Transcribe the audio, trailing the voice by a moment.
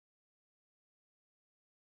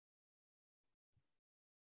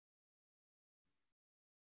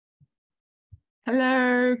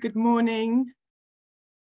Hello, good morning.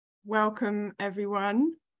 Welcome,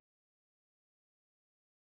 everyone.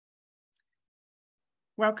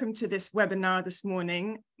 Welcome to this webinar this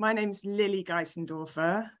morning. My name is Lilli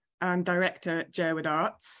Geissendorfer. I'm director at Jerwood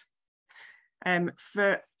Arts.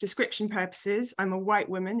 For description purposes, I'm a white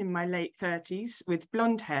woman in my late 30s with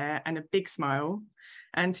blonde hair and a big smile.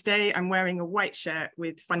 And today I'm wearing a white shirt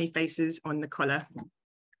with funny faces on the collar.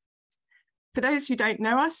 For those who don't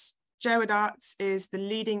know us, Jerwood Arts is the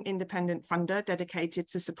leading independent funder dedicated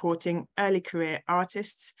to supporting early career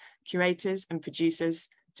artists, curators and producers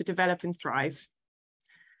to develop and thrive.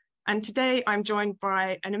 And today I'm joined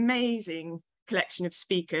by an amazing collection of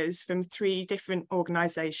speakers from 3 different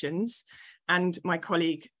organisations and my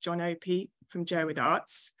colleague John Opie from Jerwood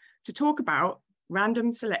Arts to talk about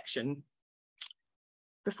random selection.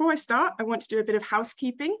 Before I start, I want to do a bit of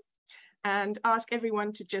housekeeping and ask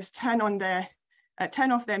everyone to just turn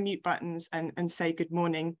off their mute buttons and say good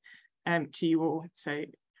morning to you all. So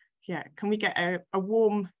yeah, can we get a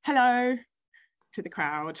warm hello to the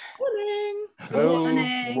crowd? Morning. Hello.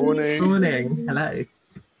 Morning. Morning. Morning. Hello.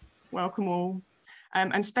 Welcome all.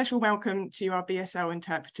 And special welcome to our BSL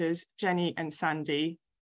interpreters, Jenny and Sandy.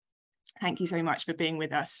 Thank you so much for being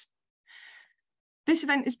with us. This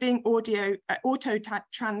event is being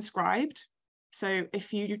auto-transcribed. So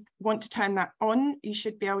if you want to turn that on, you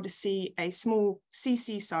should be able to see a small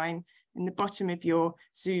CC sign in the bottom of your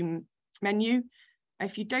Zoom menu.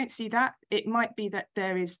 If you don't see that, it might be that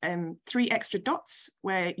there is 3 extra dots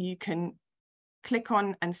where you can click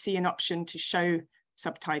on and see an option to show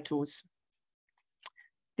subtitles.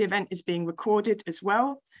 The event is being recorded as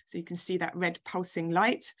well, so you can see that red pulsing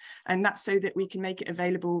light, and that's so that we can make it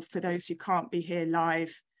available for those who can't be here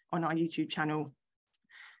live on our YouTube channel.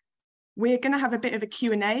 We're going to have a bit of a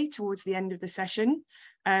Q&A towards the end of the session,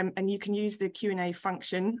 and you can use the Q&A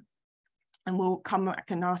function, and we'll come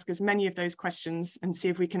back and ask as many of those questions and see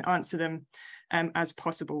if we can answer them as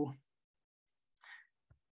possible.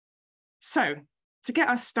 So, to get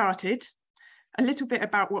us started, a little bit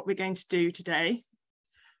about what we're going to do today.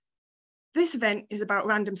 This event is about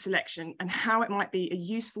random selection and how it might be a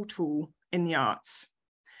useful tool in the arts.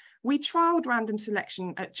 We trialled random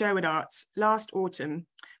selection at Jerwood Arts last autumn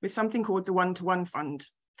with something called the One-to-One Fund,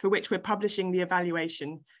 for which we're publishing the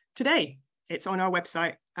evaluation today. It's on our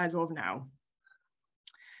website as of now.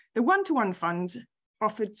 The One-to-One Fund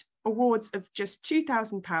offered awards of just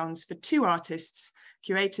 £2,000 for 2 artists,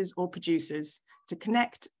 curators or producers to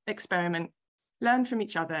connect, experiment, learn from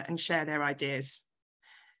each other and share their ideas.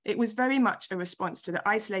 It was very much a response to the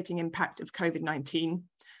isolating impact of COVID-19,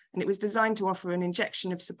 and it was designed to offer an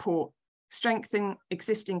injection of support, strengthen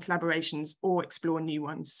existing collaborations or explore new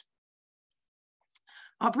ones.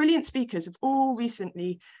 Our brilliant speakers have all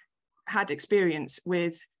recently had experience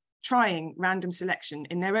with trying random selection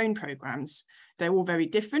in their own programmes. They're all very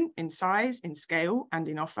different in size, in scale and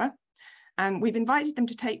in offer. And we've invited them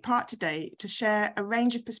to take part today to share a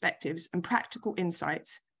range of perspectives and practical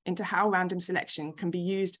insights into how random selection can be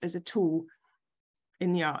used as a tool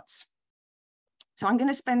in the arts. So I'm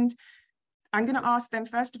going to ask them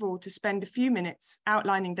first of all to spend a few minutes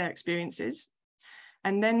outlining their experiences,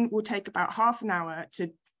 and then we'll take about half an hour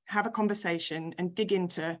to have a conversation and dig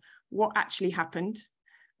into what actually happened,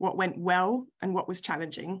 what went well and what was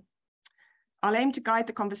challenging. I'll aim to guide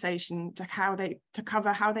the conversation to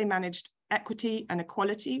cover how they managed equity and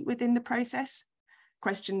equality within the process,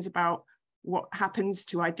 questions about what happens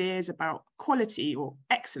to ideas about quality or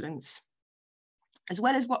excellence, as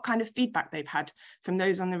well as what kind of feedback they've had from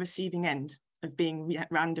those on the receiving end of being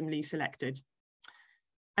randomly selected.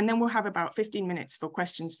 And then we'll have about 15 minutes for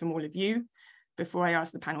questions from all of you before I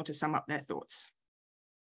ask the panel to sum up their thoughts.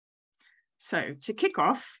 So to kick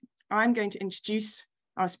off, I'm going to introduce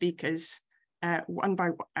our speakers one by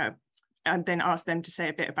one, and then ask them to say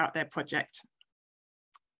a bit about their project.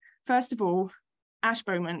 First of all, Ash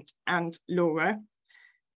Bowmott and Laura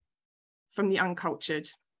from the Uncultured.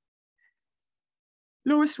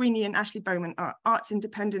 Laura Sweeney and Ashley Bowmott are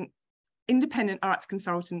independent arts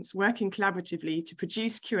consultants working collaboratively to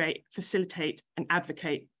produce, curate, facilitate, and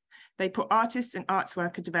advocate. They put artists and arts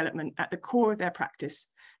worker development at the core of their practice,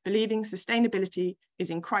 believing sustainability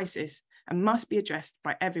is in crisis and must be addressed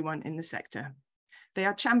by everyone in the sector. They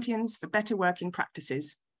are champions for better working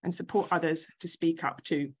practices and support others to speak up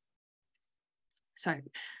too. So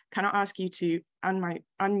can I ask you to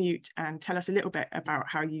unmute and tell us a little bit about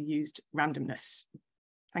how you used randomness?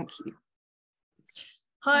 Thank you.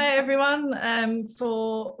 Hi everyone,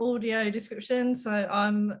 for audio description, so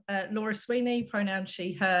I'm Laura Sweeney, pronoun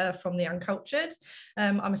she, her, from the Uncultured.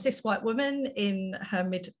 I'm a cis white woman in her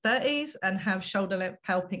mid-30s and have shoulder-length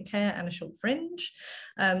pale pink hair and a short fringe,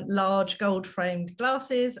 large gold-framed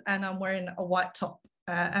glasses, and I'm wearing a white top,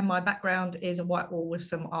 and my background is a white wall with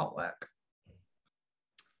some artwork.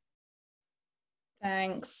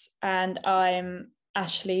 Thanks, and I'm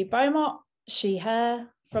Ashley Bowmott, she, her,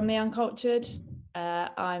 from the Uncultured.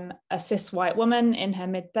 I'm a cis white woman in her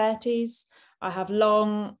mid-30s. I have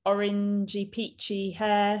long, orangey, peachy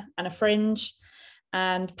hair and a fringe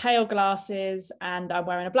and pale glasses, and I'm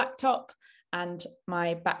wearing a black top, and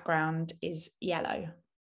my background is yellow.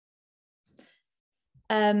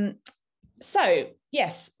 So,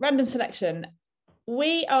 yes, random selection.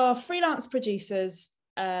 We are freelance producers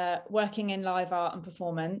working in live art and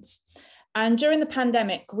performance. And during the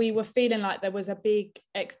pandemic, we were feeling like there was a big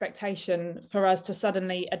expectation for us to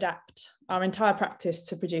suddenly adapt our entire practice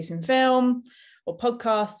to producing film or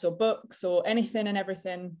podcasts or books or anything and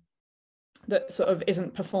everything that sort of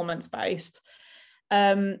isn't performance-based.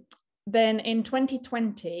 Then in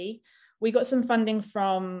 2020, we got some funding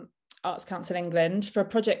from Arts Council England for a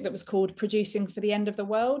project that was called Producing for the End of the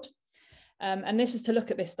World. And this was to look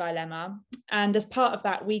at this dilemma. And as part of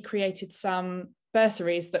that, we created some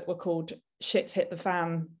bursaries that were called Shit's Hit the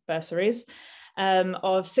Fan bursaries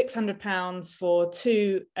of £600 for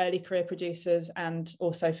 2 early career producers and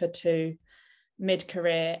also for 2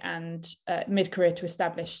 mid-career and mid-career to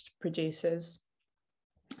established producers.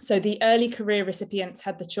 So the early career recipients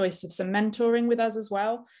had the choice of some mentoring with us as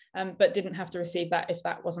well, but didn't have to receive that if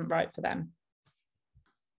that wasn't right for them.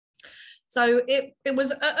 So it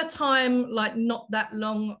was at a time like not that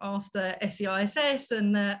long after SEISS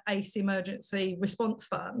and the ACE Emergency Response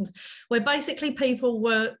Fund, where basically people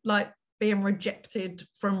were like being rejected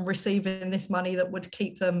from receiving this money that would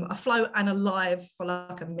keep them afloat and alive for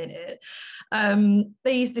like a minute.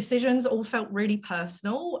 These decisions all felt really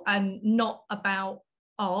personal and not about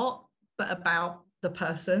art, but about the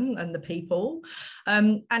person and the people.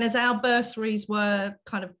 And as our bursaries were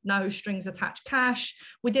kind of no strings attached cash,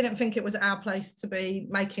 we didn't think it was our place to be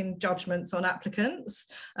making judgments on applicants.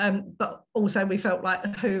 But also we felt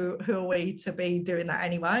like, who are we to be doing that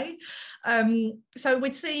anyway? So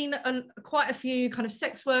we'd seen quite a few kind of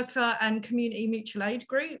sex worker and community mutual aid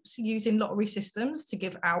groups using lottery systems to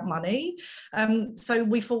give out money. So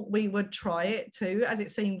we thought we would try it too, as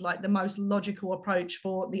it seemed like the most logical approach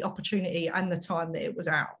for the opportunity and the time that it was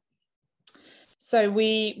out. So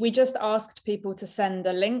we just asked people to send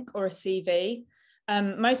a link or a CV.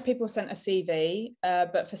 Most people sent a CV,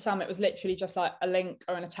 but for some it was literally just like a link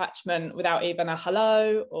or an attachment without even a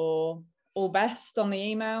hello or all best on the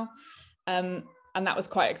email. And that was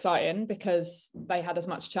quite exciting because they had as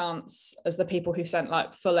much chance as the people who sent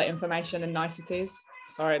like fuller information and niceties.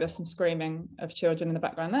 Sorry, there's some screaming of children in the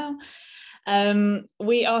background now.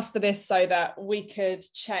 We asked for this so that we could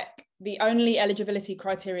check the only eligibility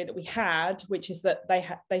criteria that we had, which is that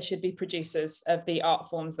they should be producers of the art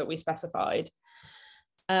forms that we specified.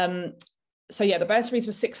 So yeah, the bursaries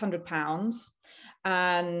were £600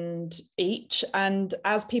 and each. And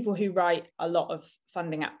as people who write a lot of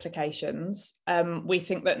funding applications, we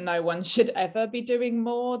think that no one should ever be doing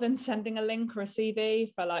more than sending a link or a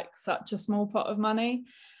CV for like such a small pot of money.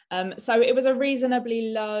 So it was a reasonably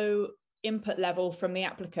low input level from the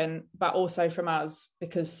applicant, but also from us,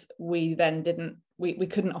 because we then we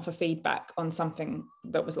couldn't offer feedback on something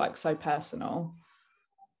that was like so personal.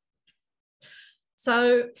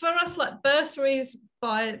 So for us, like bursaries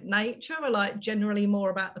by nature are like generally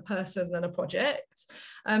more about the person than a project.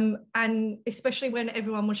 And especially when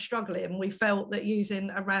everyone was struggling, we felt that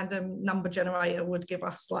using a random number generator would give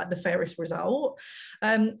us like the fairest result.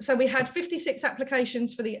 So we had 56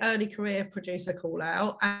 applications for the early career producer call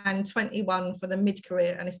out and 21 for the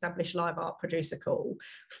mid-career and established live art producer call.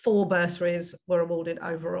 4 bursaries were awarded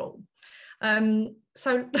overall.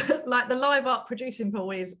 So like the live art producing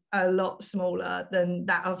pool is a lot smaller than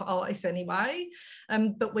that of artists anyway,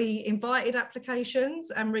 but we invited applications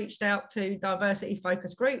and reached out to diversity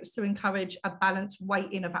focus groups to encourage a balanced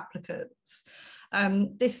weighting of applicants.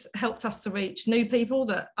 This helped us to reach new people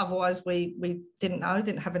that otherwise we didn't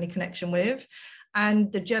have any connection with.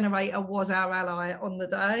 And the generator was our ally on the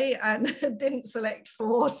day and didn't select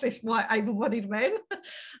 4 cis white able-bodied men.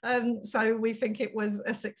 So we think it was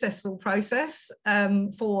a successful process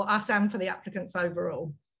for us and for the applicants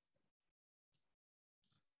overall.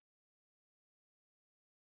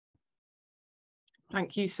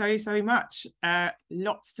 Thank you so much.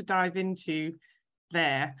 Lots to dive into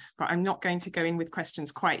there, but I'm not going to go in with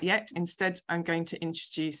questions quite yet. Instead, I'm going to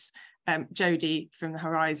introduce Jodie from the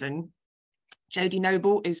Horizon. Jodie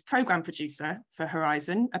Noble is programme producer for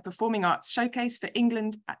Horizon, a performing arts showcase for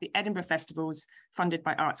England at the Edinburgh Festivals, funded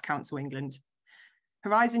by Arts Council England.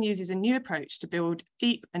 Horizon uses a new approach to build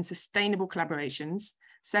deep and sustainable collaborations,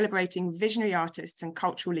 celebrating visionary artists and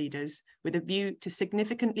cultural leaders with a view to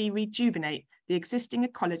significantly rejuvenate the existing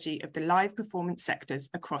ecology of the live performance sectors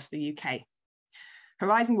across the UK.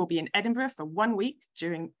 Horizon will be in Edinburgh for 1 week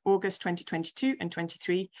during August 2022 and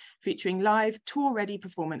 23, featuring live tour-ready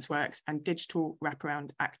performance works and digital wraparound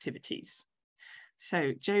activities.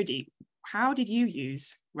 So Jodie, how did you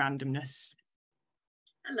use randomness?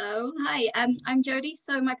 Hello, hi, I'm Jodie,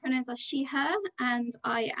 so my pronouns are she, her, and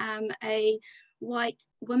I am a white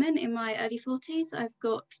woman in my early 40s. I've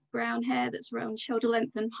got brown hair that's around shoulder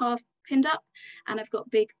length and half pinned up, and I've got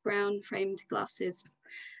big brown framed glasses.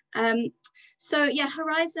 So yeah,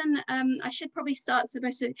 Horizon, I should probably start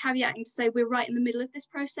by sort of caveating to say we're right in the middle of this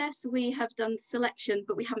process. We have done the selection,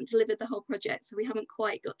 but we haven't delivered the whole project. So we haven't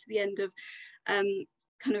quite got to the end of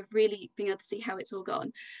kind of really being able to see how it's all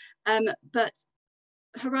gone. But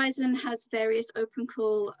Horizon has various open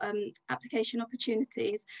call application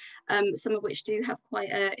opportunities, some of which do have quite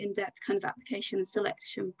an in-depth kind of application and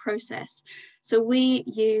selection process. So we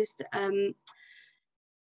used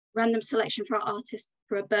random selection for our artists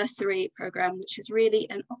for a bursary program, which is really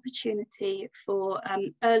an opportunity for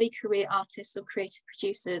early career artists or creative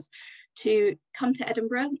producers to come to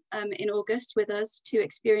Edinburgh in August with us to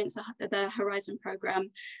experience the Horizon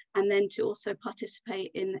program, and then to also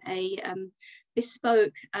participate in a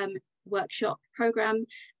bespoke workshop program,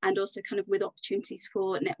 and also kind of with opportunities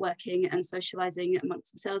for networking and socializing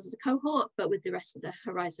amongst themselves as a cohort, but with the rest of the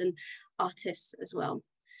Horizon artists as well.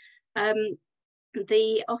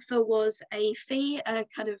 The offer was a fee,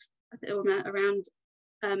 kind of around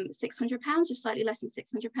 £600, just slightly less than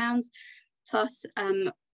 £600, plus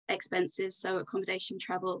expenses, so accommodation,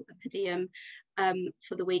 travel, per diem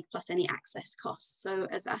for the week, plus any access costs. So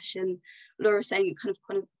as Ash and Laura were saying, kind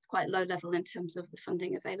of quite low level in terms of the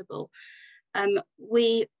funding available.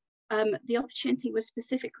 The opportunity was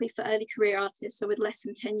specifically for early career artists, so with less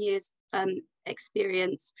than 10 years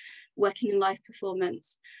experience working in live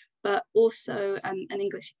performance, but also an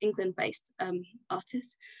England-based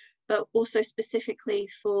artist, but also specifically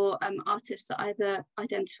for artists that either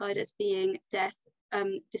identified as being deaf,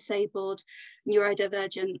 disabled,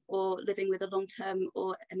 neurodivergent, or living with a long-term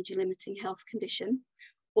or energy-limiting health condition,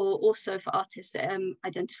 or also for artists that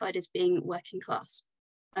identified as being working class.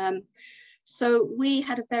 So we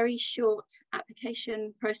had a very short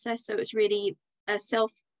application process, so it was really a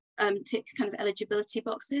self-tick kind of eligibility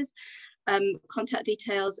boxes, contact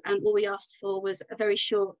details, and all we asked for was a very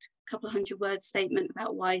short couple of 100-word statement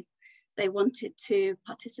about why they wanted to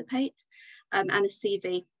participate, and a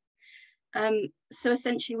CV. So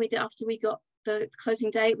essentially after we got the closing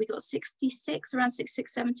date, we got around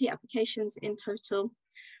 70 applications in total.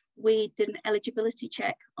 We did an eligibility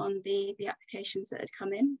check on the applications that had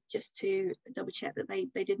come in, just to double check that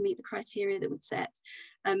they did meet the criteria that we'd set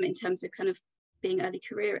in terms of kind of being early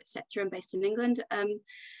career, etc., and based in England.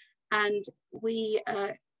 And we,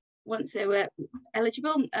 once they were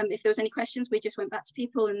eligible, if there was any questions, we just went back to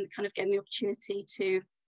people and kind of gave them the opportunity to,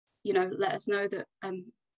 you know, let us know that,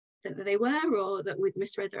 that they were, or that we'd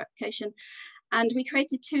misread their application. And we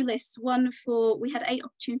created 2 lists, we had 8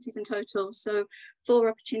 opportunities in total. So 4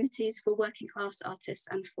 opportunities for working class artists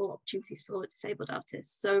and 4 opportunities for disabled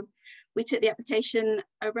artists. So we took the application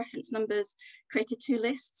reference numbers, created 2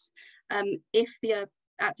 lists. If the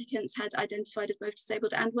applicants had identified as both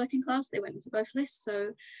disabled and working class, they went into both lists.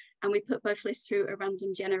 So, and we put both lists through a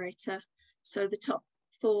random generator. So the top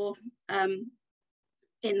 4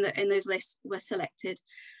 in those lists were selected.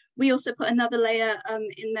 We also put another layer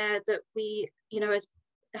in there that we, you know, as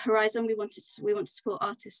Horizon, we want to support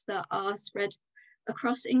artists that are spread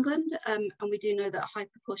across England, and we do know that a high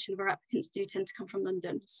proportion of our applicants do tend to come from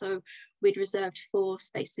London. So we'd reserved 4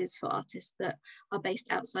 spaces for artists that are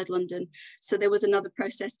based outside London. So there was another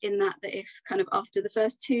process in that if kind of after the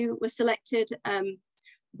first 2 were selected,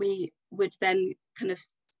 we would then kind of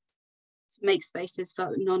make spaces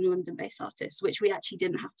for non-London based artists, which we actually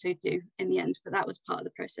didn't have to do in the end, but that was part of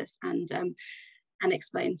the process and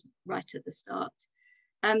explained right at the start.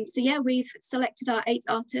 So yeah, we've selected our 8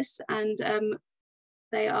 artists, and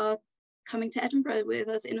they are coming to Edinburgh with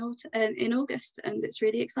us in August, and it's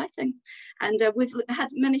really exciting. And we've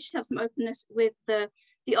managed to have some openness with the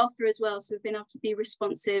offer as well, so we've been able to be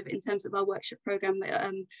responsive in terms of our workshop program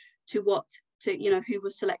to you know, who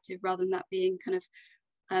was selected, rather than that being kind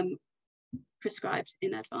of prescribed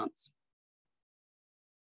in advance.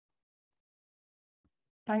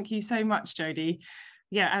 Thank you so much, Jodie.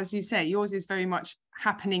 yeah, as you say, yours is very much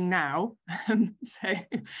happening now. So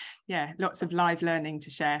yeah, lots of live learning to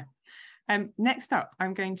share. Next up,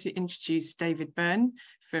 I'm going to introduce David Byrne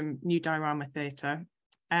from New Diorama Theatre.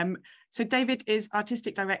 So David is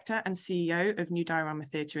Artistic Director and CEO of New Diorama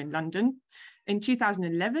Theatre in London. In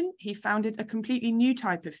 2011, he founded a completely new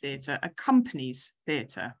type of theatre, a companies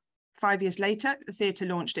theatre. 5 years later, the theatre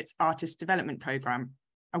launched its Artist Development Programme,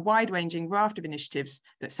 a wide-ranging raft of initiatives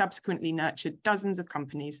that subsequently nurtured dozens of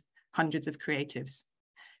companies, hundreds of creatives.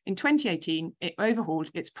 In 2018, it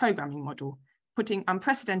overhauled its programming model, putting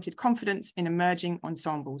unprecedented confidence in emerging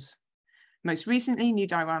ensembles. Most recently, New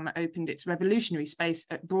Diorama opened its revolutionary space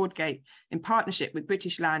at Broadgate in partnership with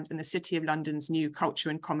British Land and the City of London's new Culture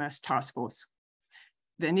and Commerce Task Force.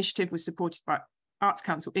 The initiative was supported by Arts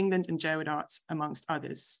Council England and Jerwood Arts, amongst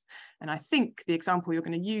others. And I think the example you're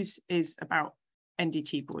going to use is about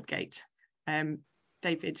NDT Broadgate.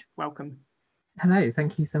 David, welcome. Hello,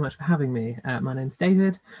 thank you so much for having me. My name's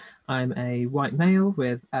David. I'm a white male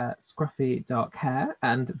with scruffy dark hair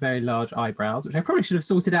and very large eyebrows, which I probably should have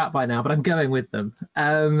sorted out by now, but I'm going with them,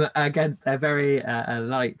 against a very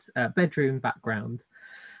light bedroom background.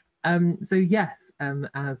 So yes,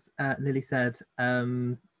 as Lilli said,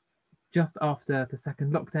 just after the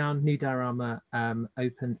second lockdown, New Diorama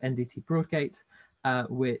opened NDT Broadgate,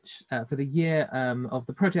 which for the year of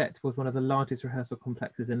the project was one of the largest rehearsal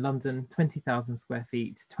complexes in London, 20,000 square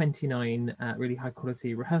feet, 29 really high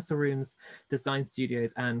quality rehearsal rooms, design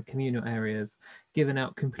studios and communal areas, given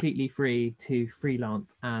out completely free to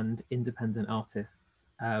freelance and independent artists.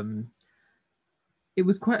 It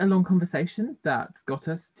was quite a long conversation that got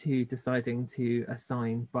us to deciding to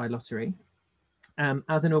assign by lottery.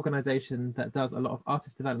 As an organisation that does a lot of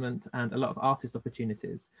artist development and a lot of artist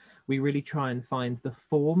opportunities, we really try and find the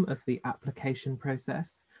form of the application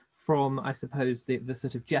process from, I suppose, the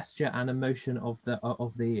sort of gesture and emotion of the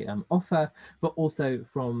offer, but also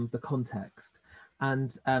from the context.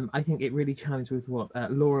 And I think it really chimes with what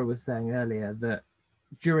Laura was saying earlier, that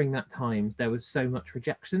during that time there was so much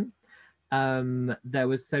rejection. There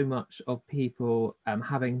was so much of people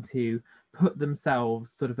having to put themselves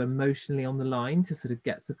sort of emotionally on the line to sort of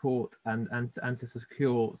get support and to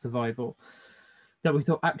secure survival, that we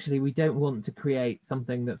thought, actually, we don't want to create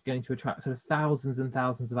something that's going to attract sort of thousands and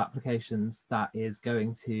thousands of applications that is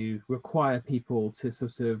going to require people to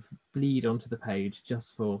sort of bleed onto the page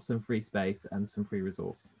just for some free space and some free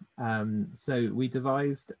resource. So we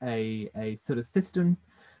devised a sort of system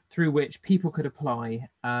through which people could apply,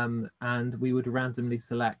 and we would randomly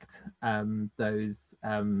select those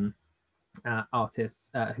artists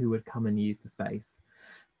who would come and use the space.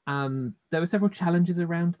 There were several challenges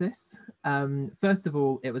around this. First of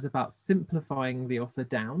all, it was about simplifying the offer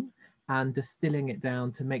down and distilling it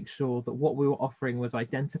down to make sure that what we were offering was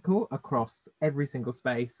identical across every single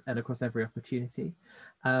space and across every opportunity,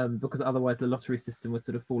 because otherwise the lottery system would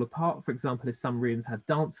sort of fall apart. For example, if some rooms had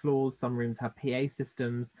dance floors, some rooms had PA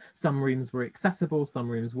systems, some rooms were accessible, some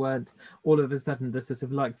rooms weren't, all of a sudden the sort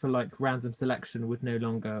of like for like random selection would no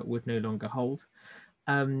longer hold.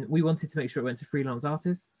 We wanted to make sure it went to freelance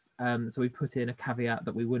artists, so we put in a caveat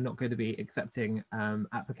that we were not going to be accepting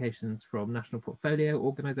applications from national portfolio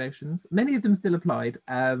organisations. Many of them still applied,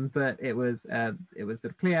 but it was sort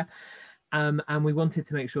of clear. And we wanted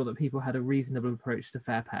to make sure that people had a reasonable approach to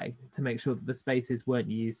fair pay, to make sure that the spaces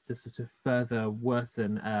weren't used to sort of further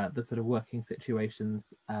worsen the sort of working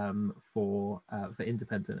situations for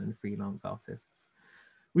independent and freelance artists.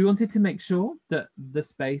 We wanted to make sure that the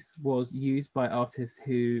space was used by artists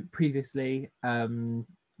who previously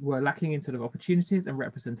were lacking in sort of opportunities and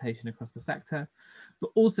representation across the sector, but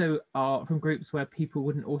also are from groups where people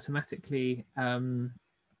wouldn't automatically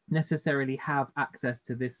necessarily have access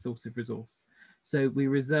to this source of resource. So we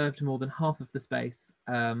reserved more than half of the space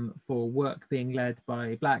for work being led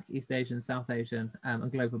by Black, East Asian, South Asian and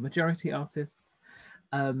global majority artists.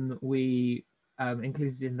 We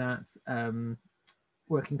included in that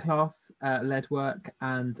working class led work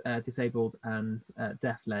and disabled and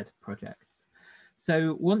deaf led projects.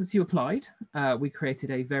 So once you applied, we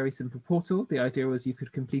created a very simple portal. The idea was you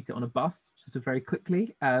could complete it on a bus sort of very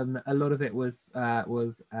quickly. A lot of it was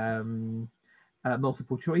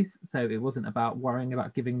multiple choice, so it wasn't about worrying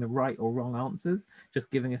about giving the right or wrong answers, just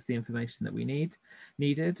giving us the information that we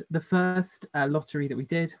needed. The first lottery that we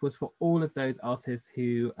did was for all of those artists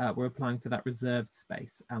who were applying for that reserved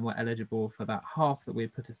space and were eligible for that half that we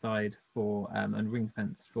had put aside for and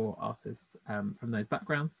ring-fenced for artists from those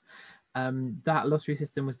backgrounds. That lottery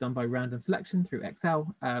system was done by random selection through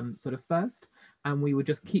Excel sort of first, and we would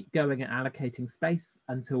just keep going and allocating space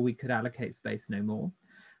until we could allocate space no more.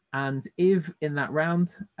 And if in that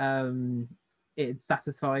round it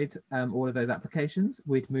satisfied all of those applications,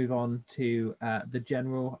 we'd move on to the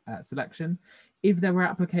general selection. If there were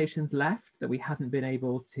applications left that we hadn't been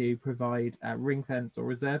able to provide ring fence or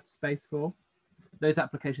reserved space for, those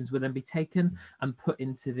applications would then be taken and put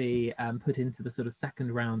into the sort of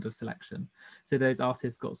second round of selection. So those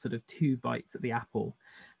artists got sort of 2 bites at the apple.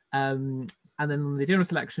 And then on the general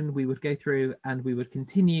selection, we would go through and we would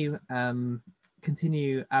continue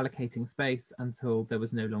allocating space until there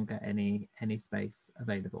was no longer any space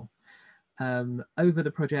available. Over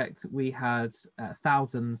the project, we had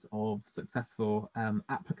thousands of successful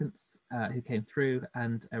applicants who came through,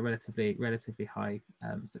 and a relatively high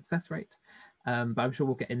success rate. But I'm sure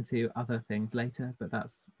we'll get into other things later, but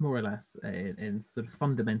that's more or less in sort of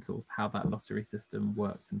fundamentals how that lottery system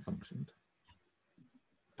worked and functioned.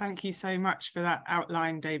 Thank you so much for that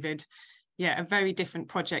outline, David. Yeah, a very different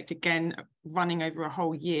project, again, running over a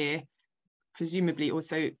whole year, presumably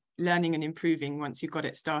also learning and improving once you got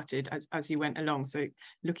it started as you went along. So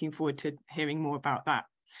looking forward to hearing more about that.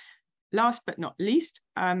 Last but not least,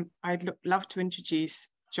 I'd love to introduce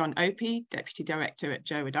John Opie, Deputy Director at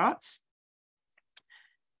Jerwood Arts.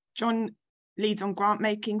 John leads on grant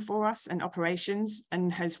making for us and operations,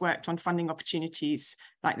 and has worked on funding opportunities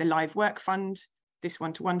like the Live Work Fund, this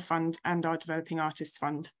One-to-One Fund, and our Developing Artists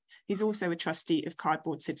Fund. He's also a trustee of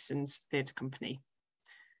Cardboard Citizens Theatre Company.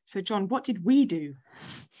 So John, what did we do?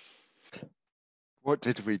 What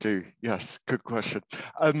did we do? Yes, good question.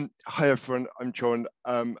 Hi everyone, I'm John.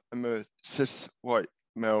 I'm a cis white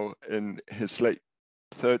male in his late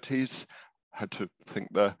 30s. Had to think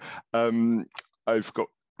there. I've got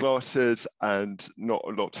glasses and not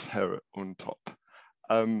a lot of hair on top.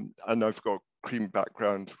 And I've got a cream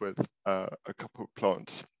background with a couple of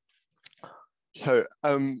plants. So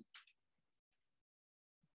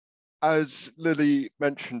as Lilli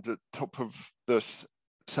mentioned at the top of this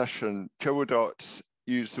session, Jerwood Arts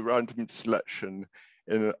used a random selection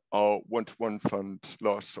in our one-to-one fund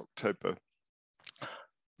last October.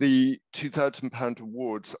 The £2,000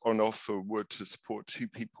 awards on offer were to support 2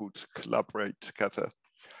 people to collaborate together,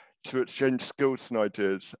 to exchange skills and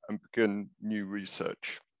ideas and begin new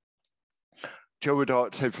research. Jerwood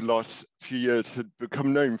Arts over the last few years had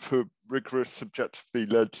become known for rigorous subjectively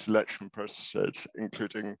led selection processes,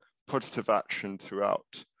 including positive action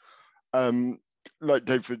throughout. Like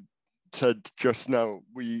David said just now,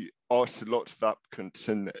 we asked a lot of applicants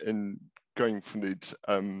in going for these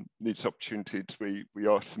opportunities. We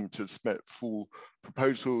asked them to submit full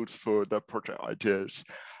proposals for their project ideas.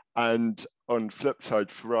 And on the flip side,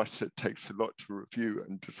 for us, it takes a lot to review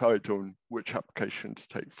and decide on which applications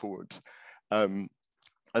to take forward.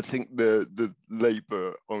 I think the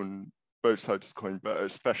labour on both sides of the coin, but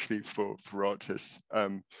especially for artists,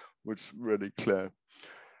 was really clear.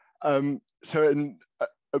 So in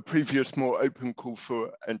a previous more open call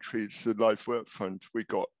for entries to the Live Work Fund, we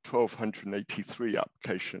got 1,283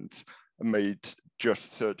 applications and made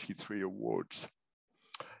just 33 awards.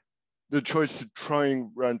 The choice of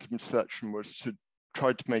trying random selection was to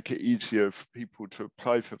try to make it easier for people to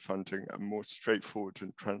apply for funding and more straightforward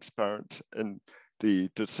and transparent in the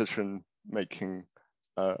decision making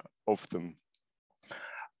of them.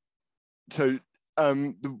 So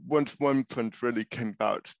the one-to-one fund really came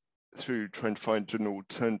about through trying to find an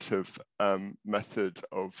alternative method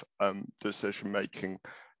of decision making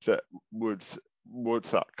that was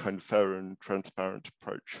that kind of fair and transparent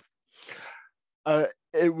approach.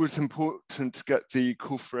 It was important to get the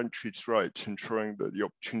call for entries right, ensuring that the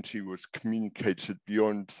opportunity was communicated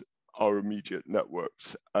beyond our immediate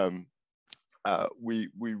networks. We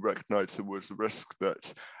recognised there was a risk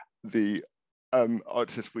that the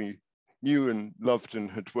artists we knew and loved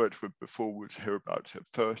and had worked with before would hear about it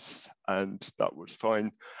first, and that was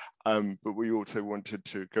fine. But we also wanted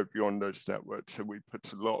to go beyond those networks, so we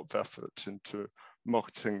put a lot of effort into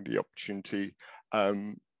marketing the opportunity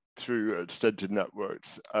through extended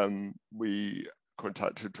networks. We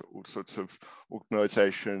contacted all sorts of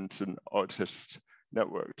organisations and artist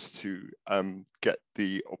networks to get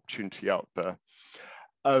the opportunity out there.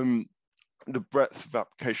 The breadth of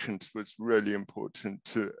applications was really important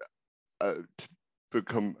to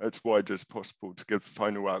become as wide as possible to give the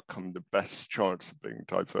final outcome the best chance of being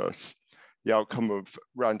diverse. The outcome of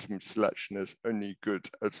random selection is only good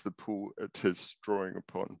as the pool it is drawing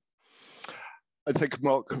upon. I think a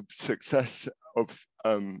mark of success of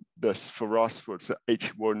this for us was that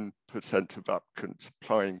 81% of applicants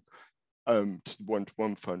applying to the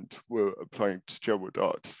one-to-one fund were applying to Jerwood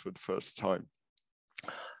Arts for the first time.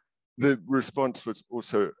 The response was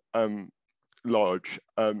also large.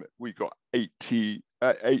 We got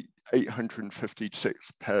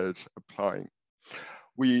 856 pairs applying.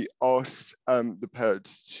 we asked the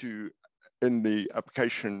pairs to, in the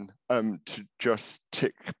application, to just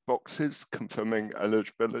tick boxes confirming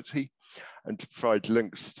eligibility and to provide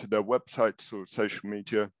links to their websites or social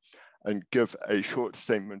media and give a short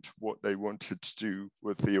statement of what they wanted to do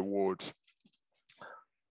with the award.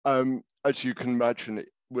 As you can imagine,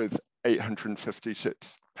 with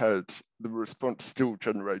 856 pairs, the response still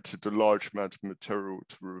generated a large amount of material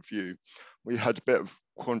to review. We had a bit of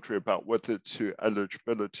quandary about whether to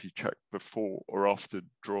eligibility check before or after the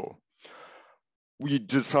draw. We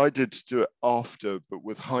decided to do it after, but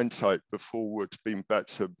with hindsight, before would have been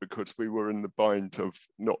better because we were in the bind of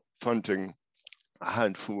not funding a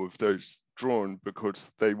handful of those drawn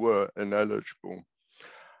because they were ineligible.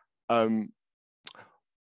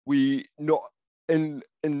 We not in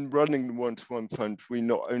running the one-to-one fund, we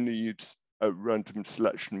not only use a random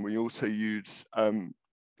selection, we also use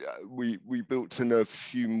we built in a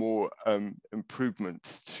few more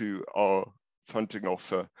improvements to our funding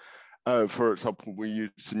offer. For example, we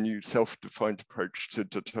use a new self-defined approach to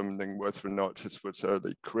determining whether an artist was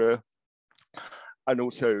early career. And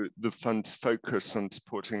also the fund's focus on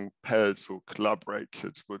supporting pairs or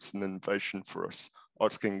collaborators was an innovation for us,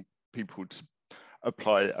 asking people to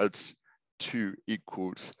apply as two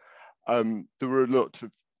equals. There were a lot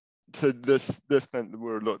of, so this meant there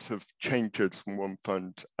were a lot of changes in one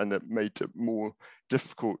fund, and it made it more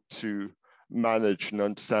difficult to manage and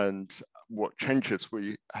understand what changes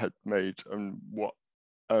we had made and what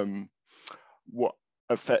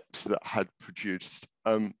effects that had produced.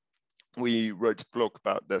 We wrote a blog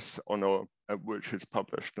about this on our, which is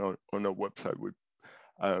published on our website. We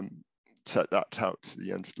set that out to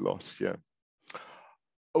the end of last year.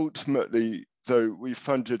 Ultimately, though, we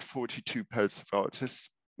funded 42 pairs of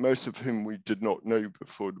artists, most of whom we did not know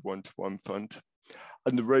before the one-to-one fund.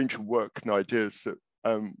 And the range of work and ideas that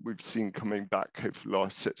we've seen coming back over the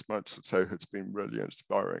last 6 months or so has been really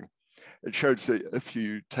inspiring. It shows that if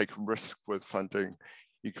you take a risk with funding,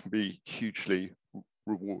 you can be hugely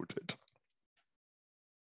rewarded.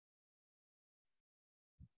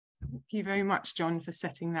 Thank you very much, John, for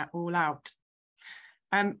setting that all out.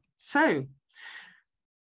 So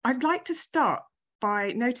I'd like to start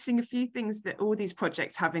by noticing a few things that all these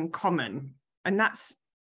projects have in common, and that's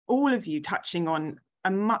all of you touching on a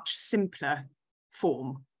much simpler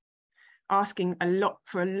form, asking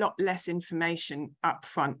for a lot less information up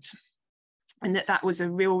front, and that was a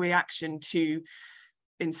real reaction to,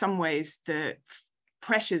 in some ways, the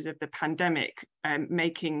pressures of the pandemic,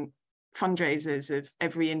 making fundraisers of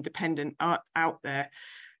every independent art out there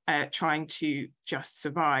trying to just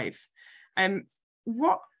survive.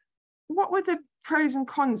 What were the pros and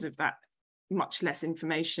cons of that much less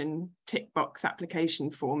information tick box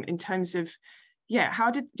application form in terms of, yeah,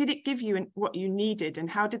 how did it give you what you needed, and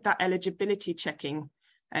how did that eligibility checking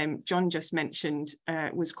John just mentioned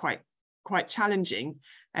was quite challenging?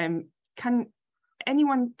 Can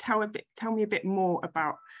anyone tell me a bit more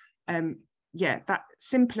about yeah, that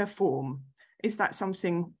simpler form? Is that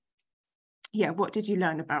something, yeah, what did you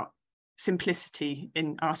learn about simplicity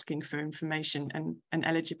in asking for information and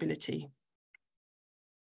eligibility?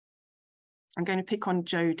 I'm going to pick on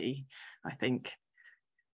Jodie, I think.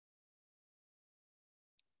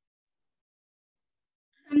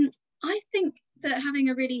 I think that having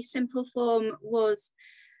a really simple form was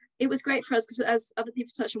great for us, because as other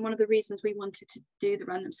people touched on, one of the reasons we wanted to do the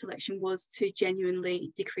random selection was to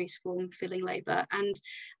genuinely decrease form filling labour and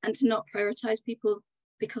to not prioritise people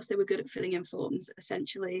because they were good at filling in forms,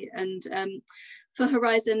 essentially. And for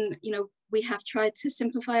Horizon, you know, we have tried to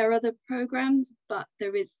simplify our other programmes, but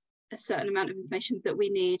there is a certain amount of information that we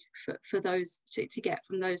need for those to get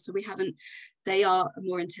from those. So we haven't, they are a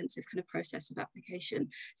more intensive kind of process of application.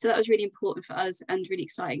 So that was really important for us and really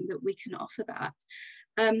exciting that we can offer that.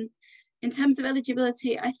 In terms of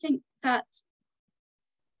eligibility, I think that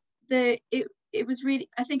it was really,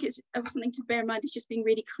 I think it's something to bear in mind, is just being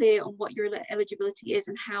really clear on what your eligibility is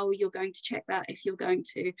and how you're going to check that if you're going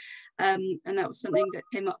to. And that was something that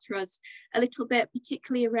came up for us a little bit,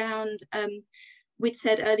 particularly around, we'd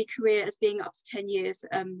said early career as being up to 10 years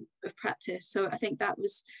of practice. So I think that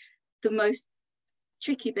was the most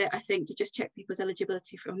tricky bit, I think, to just check people's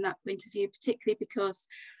eligibility from that point of view, particularly because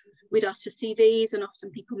we'd ask for CVs, and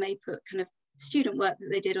often people may put kind of student work that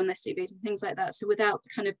they did on their CVs and things like that. So without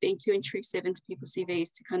kind of being too intrusive into people's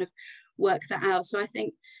CVs, to kind of work that out. So I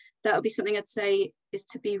think that would be something I'd say, is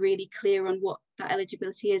to be really clear on what that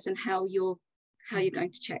eligibility is and how you're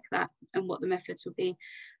going to check that and what the methods will be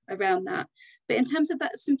around that. But in terms of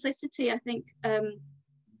that simplicity, I think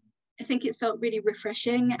think it's felt really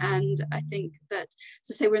refreshing, and I think that,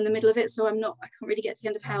 as I say, we're in the middle of it, so I can't really get to the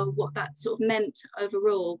end of what that sort of meant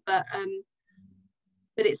overall, but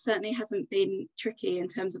it certainly hasn't been tricky in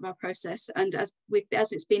terms of our process, and as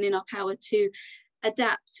it's been in our power to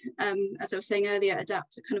adapt, as I was saying earlier,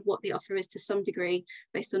 adapt to kind of what the offer is to some degree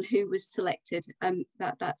based on who was selected.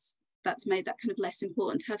 That's made that kind of less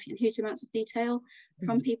important to have huge amounts of detail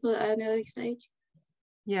from people at an early stage.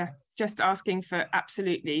 Yeah, just asking for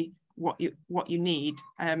absolutely what you need,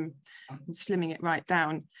 and slimming it right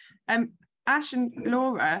down. Ash and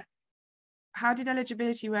Laura, how did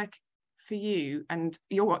eligibility work for you? And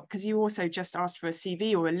because you also just asked for a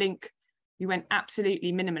CV or a link, you went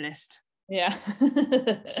absolutely minimalist. Yeah.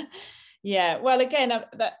 Yeah, well, again,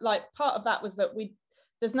 that, like, part of that was that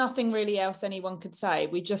there's nothing really else anyone could say.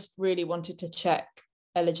 We just really wanted to check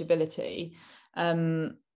eligibility.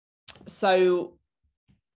 So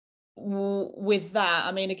with that,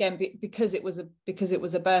 I mean, again, because it was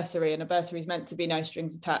a bursary, and a bursary is meant to be no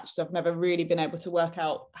strings attached, I've never really been able to work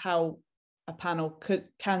out how a panel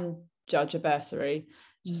can judge a bursary.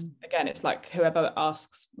 Just again, it's like whoever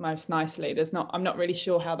asks most nicely. I'm not really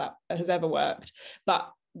sure how that has ever worked,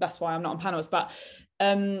 but that's why I'm not on panels. But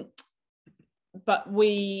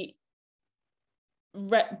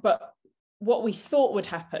what we thought would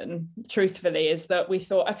happen, truthfully, is that we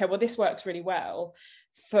thought, okay, well, this works really well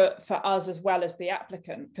for us as well as the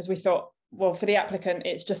applicant, because we thought, well, for the applicant,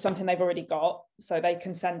 it's just something they've already got, so they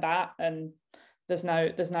can send that, and there's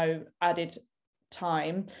no added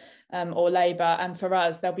time or labour, and for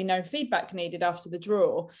us there'll be no feedback needed after the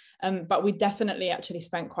draw, but we definitely actually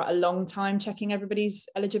spent quite a long time checking everybody's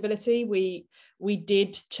eligibility. We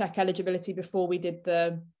did check eligibility before we did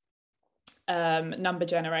the number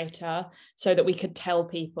generator, so that we could tell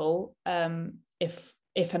people if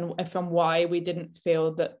and why we didn't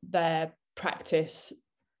feel that their practice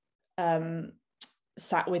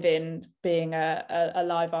sat within being a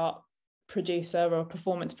live art producer or a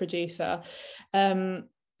performance producer. But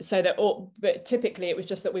typically it was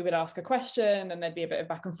just that we would ask a question and there'd be a bit of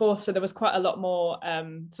back and forth, so there was quite a lot more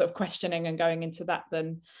sort of questioning and going into that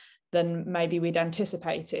than maybe we'd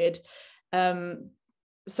anticipated.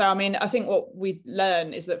 So I mean, I think what we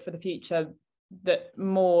learn is that for the future, that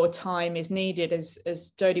more time is needed, as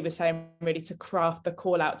Jodie was saying, really, to craft the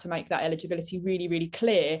call out to make that eligibility really, really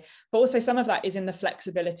clear. But also some of that is in the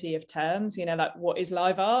flexibility of terms, like what is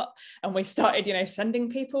live art? And we started, sending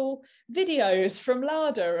people videos from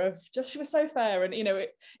Lada of Joshua So Fair, and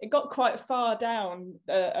it got quite far down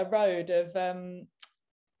a road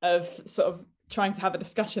of sort of trying to have a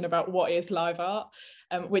discussion about what is live art,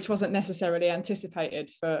 which wasn't necessarily anticipated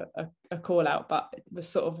for a call out, but it was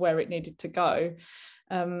sort of where it needed to go.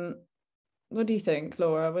 What do you think,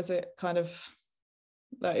 Laura? Was it kind of,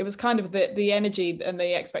 it was kind of the energy and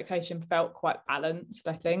the expectation felt quite balanced,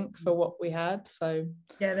 I think, for what we had. So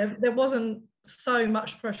yeah, there wasn't so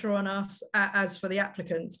much pressure on us as for the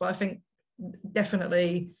applicants, but I think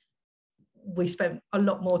definitely we spent a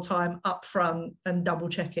lot more time up front and double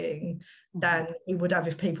checking than we would have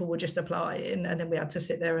if people were just applying, and then we had to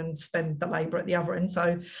sit there and spend the labour at the other end.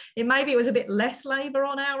 So it was a bit less labour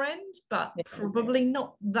on our end, but probably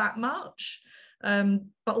not that much. But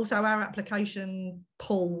also our application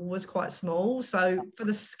pool was quite small, so for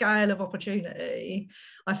the scale of opportunity,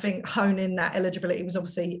 I think honing that eligibility was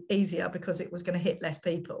obviously easier because it was going to hit less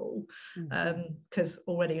people, because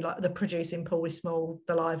already, like, the producing pool is small,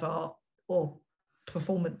 the live art or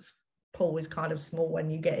performance pool is kind of small when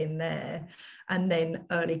you get in there, and then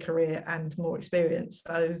early career and more experience,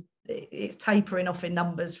 so it's tapering off in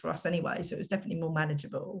numbers for us anyway, so it was definitely more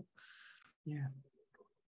manageable. Yeah.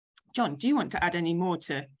 John, do you want to add any more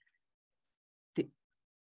to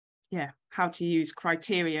how to use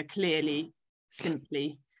criteria clearly,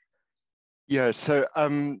 simply? Yeah, so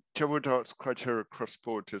Jerwood Arts criteria across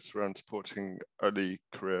board is around supporting early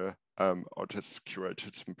career artists,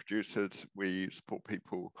 curators and producers. We support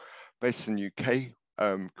people based in the UK,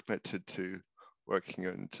 committed to working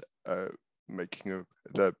and making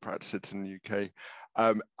their practices in the UK,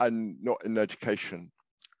 and not in education.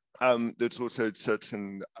 There's also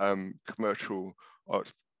certain commercial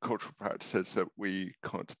art, cultural practices that we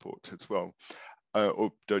can't support as well,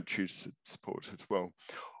 or don't choose to support as well.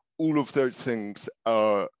 All of those things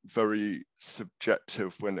are very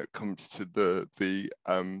subjective when it comes to the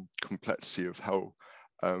complexity of how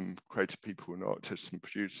creative people and artists and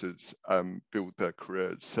producers build their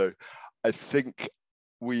careers. So I think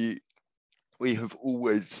we have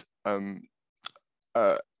always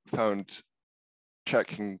found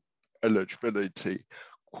checking eligibility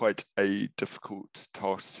quite a difficult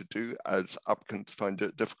task to do, as applicants find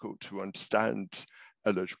it difficult to understand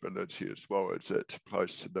eligibility as well, as it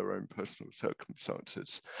applies to their own personal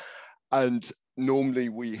circumstances. And normally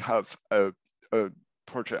we have a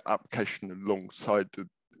project application alongside the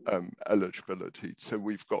eligibility. So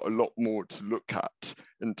we've got a lot more to look at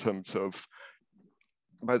in terms of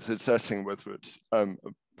both assessing whether it's a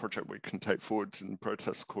project we can take forward in the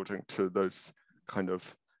process according to those kind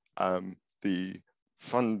of the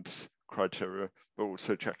funds criteria, but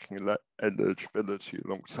also checking eligibility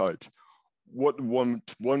alongside. What one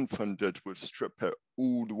fund did was strip it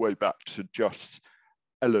all the way back to just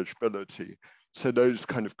eligibility. So those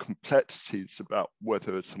kind of complexities about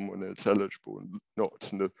whether someone is eligible and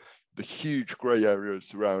not, and the huge grey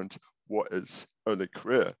areas around what is early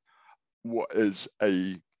career, what is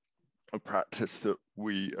a practice that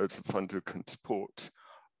we as a funder can support,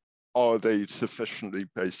 are they sufficiently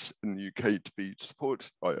based in the UK to be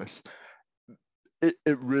supported by us? It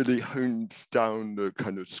really hones down the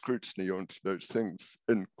kind of scrutiny onto those things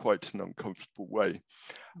in quite an uncomfortable way.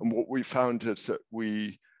 And what we found is that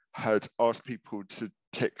we had asked people to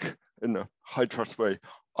tick in a high trust way,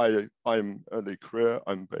 I'm early career,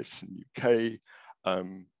 I'm based in the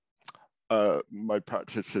UK, my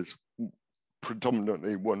practice is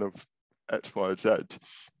predominantly one of X, Y, Z.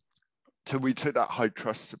 So we took that high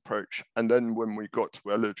trust approach. And then when we got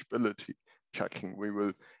to eligibility checking, we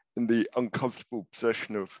were in the uncomfortable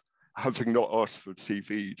position of having not asked for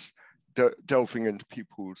CVs, delving into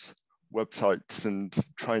people's websites and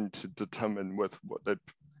trying to determine whether what they'd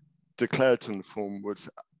declared on the form was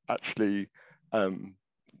actually,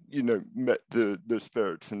 you know, met the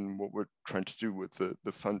spirit and what we're trying to do with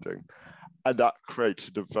the funding. And that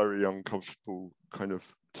created a very uncomfortable kind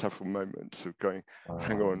of several moments of going,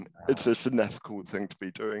 hang on, is this an ethical thing to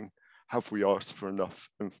be doing? Have we asked for enough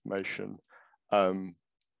information?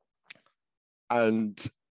 And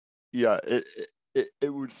yeah, it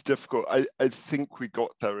was difficult. I think we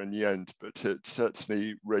got there in the end, but it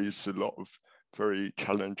certainly raised a lot of very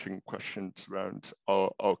challenging questions around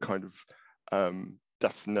our kind of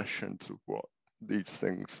definitions of what these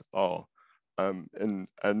things are. And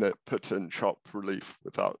it puts it in sharp relief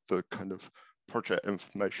without the kind of project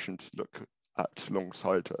information to look at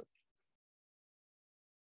alongside it.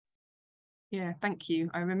 Yeah, thank you.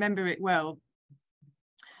 I remember it well.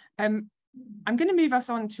 I'm going to move us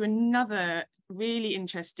on to another really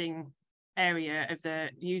interesting area of the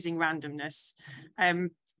using randomness,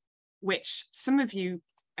 which some of you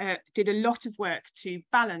did a lot of work to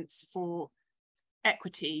balance for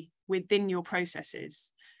equity within your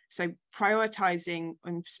processes. So prioritizing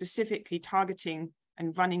and specifically targeting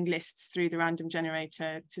and running lists through the random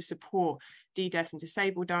generator to support deaf and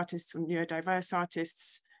disabled artists or neurodiverse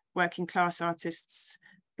artists, working class artists,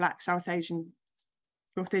 Black, South Asian,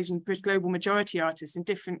 North Asian, global majority artists in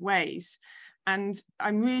different ways. And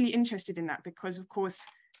I'm really interested in that because, of course,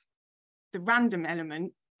 the random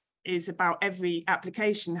element is about every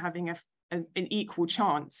application having an equal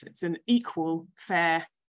chance. It's an equal, fair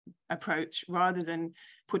approach rather than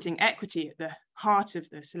putting equity at the heart of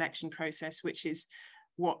the selection process, which is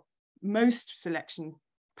what most selection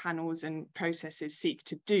panels and processes seek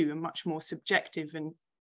to do, a much more subjective and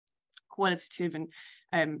qualitative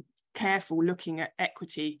and careful looking at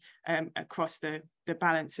equity across the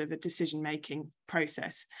balance of a decision-making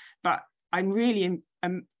process. But I'm really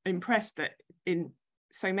impressed that in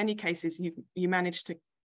so many cases you managed to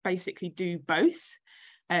basically do both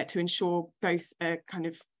to ensure both a kind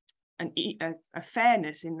of a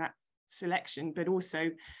fairness in that selection, but also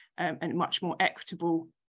a much more equitable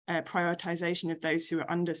prioritization of those who are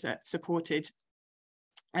under-supported.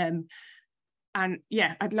 And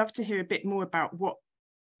yeah, I'd love to hear a bit more about what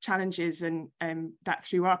challenges and that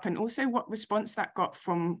threw up, and also what response that got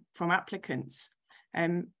from applicants.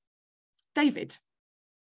 David.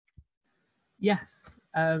 Yes,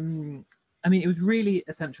 I mean, it was really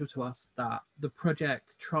essential to us that the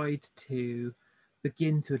project tried to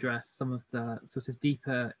begin to address some of the sort of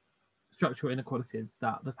deeper structural inequalities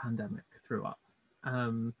that the pandemic threw up.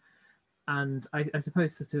 And I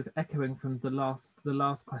suppose sort of echoing from the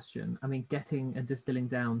last question, I mean, getting and distilling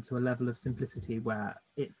down to a level of simplicity where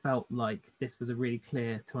it felt like this was a really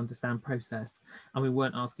clear to understand process, and we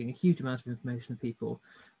weren't asking a huge amount of information of people,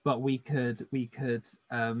 but we could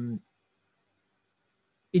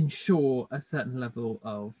ensure a certain level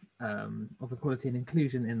of equality and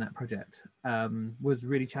inclusion in that project was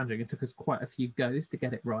really challenging. It took us quite a few goes to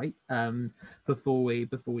get it right before we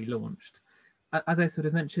launched. As I sort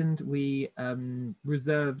of mentioned, we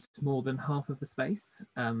reserved more than half of the space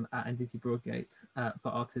at NDT Broadgate for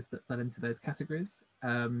artists that fell into those categories.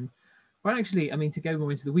 Well, actually, I mean, to go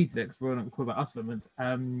more into the weeds of it, because we're not talking about art development,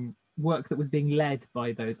 work that was being led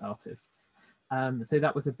by those artists. So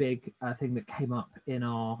that was a big thing that came up in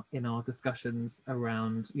our discussions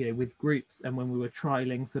around, you know, with groups, and when we were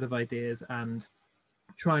trialing sort of ideas and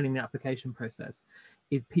trialing the application process,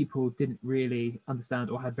 is people didn't really understand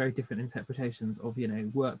or had very different interpretations of, you know,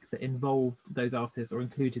 work that involved those artists or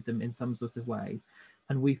included them in some sort of way.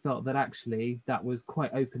 And we felt that actually that was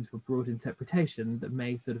quite open to a broad interpretation that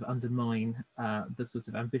may sort of undermine the sort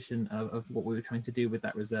of ambition of what we were trying to do with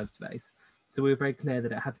that reserved space. So we were very clear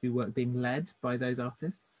that it had to be work being led by those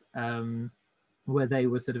artists, where they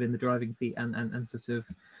were sort of in the driving seat and sort of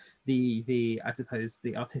the I suppose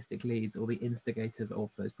the artistic leads or the instigators of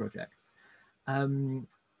those projects.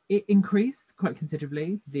 It increased quite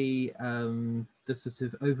considerably the sort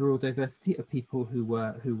of overall diversity of people who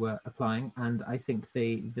were applying, and I think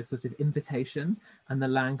the sort of invitation and the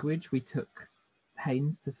language we took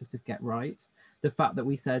pains to sort of get right. The fact that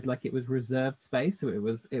we said like it was reserved space, so it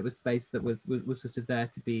was space that was sort of there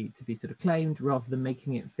to be sort of claimed, rather than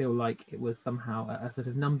making it feel like it was somehow a sort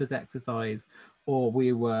of numbers exercise, or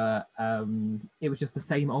we were it was just the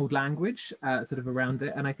same old language sort of around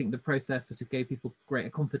it. And I think the process sort of gave people greater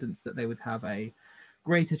confidence that they would have a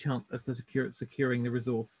greater chance of sort of securing the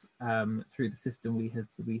resource through the system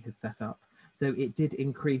we had set up. So it did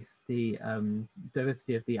increase the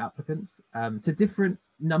diversity of the applicants to different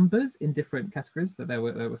numbers in different categories, but there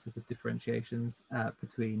were sort of differentiations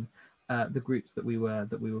between the groups that we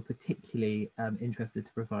were particularly interested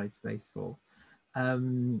to provide space for.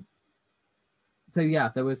 So yeah,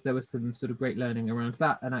 there was some sort of great learning around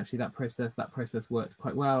that, and actually that process worked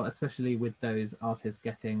quite well, especially with those artists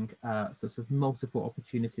getting sort of multiple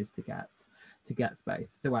opportunities to get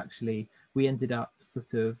space. So actually we ended up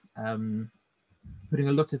sort of putting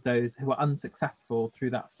a lot of those who were unsuccessful through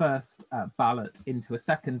that first ballot into a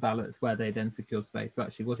second ballot, where they then secured space. So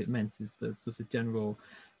actually what it meant is the sort of general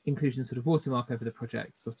inclusion sort of watermark over the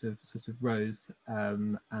project sort of rose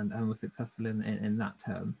and was successful in that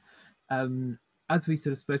term. As we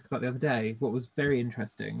sort of spoke about the other day, what was very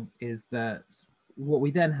interesting is that what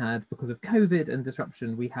we then had, because of COVID and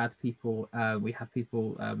disruption, we had people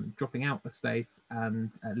dropping out of space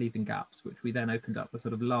and leaving gaps, which we then opened up a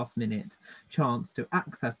sort of last minute chance to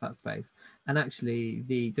access that space. And actually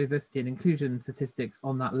the diversity and inclusion statistics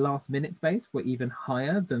on that last minute space were even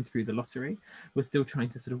higher than through the lottery. We're still trying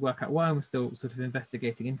to sort of work out why, and we're still sort of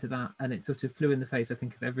investigating into that. And it sort of flew in the face, I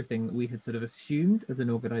think, of everything that we had sort of assumed as an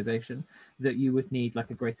organization, that you would need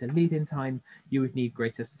like a greater lead-in time, you would need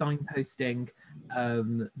greater signposting,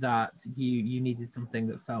 that you needed something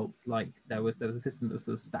that felt like there was a system that was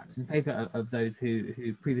sort of stacked in favor of those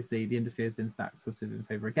who previously the industry has been stacked sort of in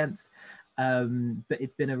favor against. But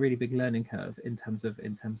it's been a really big learning curve in terms of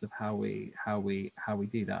how we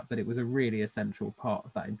do that. But it was a really essential part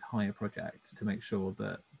of that entire project to make sure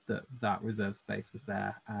that reserve space was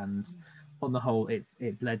there. And on the whole, it's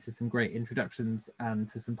led to some great introductions and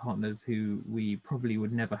to some partners who we probably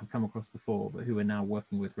would never have come across before, but who we're now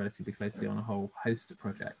working with relatively closely on a whole host of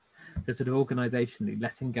projects. So sort of organisationally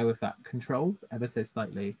letting go of that control ever so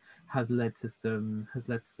slightly has led to some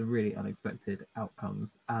really unexpected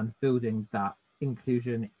outcomes, and building that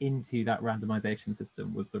inclusion into that randomisation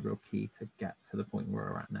system was the real key to get to the point where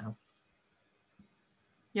we're at now.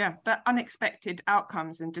 Yeah, that unexpected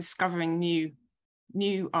outcomes and discovering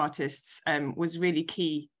new artists was really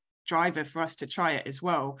key driver for us to try it as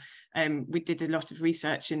well. We did a lot of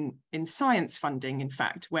research in science funding, in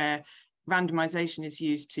fact, where randomization is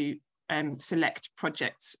used to select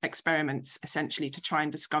projects, experiments, essentially to try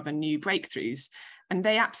and discover new breakthroughs. And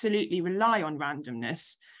they absolutely rely on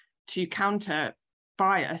randomness to counter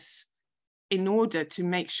bias in order to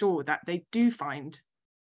make sure that they do find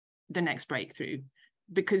the next breakthrough.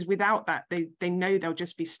 Because without that, they know they'll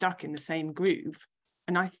just be stuck in the same groove.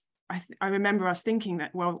 And I remember us thinking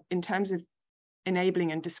that, well, in terms of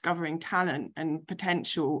enabling and discovering talent and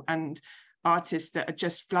potential and artists that are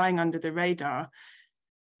just flying under the radar,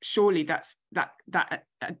 surely that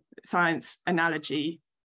science analogy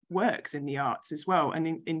works in the arts as well.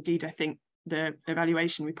 And indeed, I think the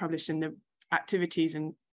evaluation we published in the activities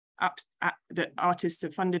and that artists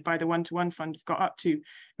are funded by the One-to-One Fund have got up to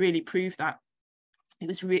really prove that. It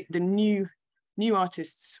was the new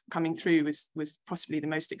artists coming through was possibly the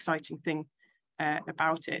most exciting thing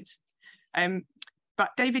about it. But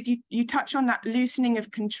David, you touch on that loosening of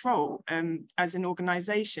control as an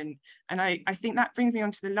organisation, and I think that brings me on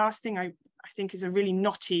to the last thing I think is a really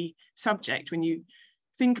knotty subject when you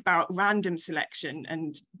think about random selection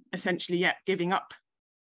and essentially giving up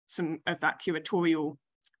some of that curatorial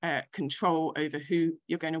control over who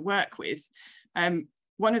you're going to work with.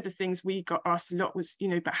 One of the things we got asked a lot was,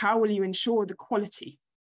 but how will you ensure the quality?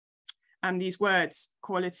 And these words,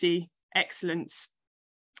 quality, excellence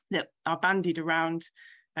that are bandied around,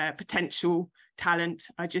 potential talent.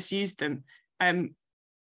 I just used them.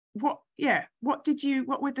 What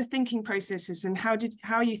were the thinking processes, and how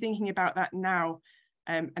are you thinking about that now?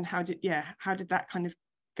 And how did that kind of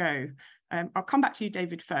go? I'll come back to you,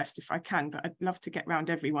 David, first if I can, but I'd love to get round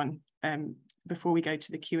everyone before we go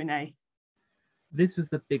to the Q&A. This was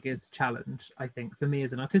the biggest challenge, I think, for me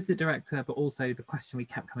as an artistic director, but also the question we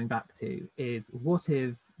kept coming back to is, what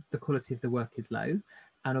if the quality of the work is low?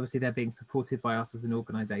 And obviously they're being supported by us as an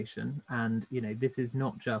organisation. And, you know, this is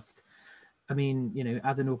not just, I mean, you know,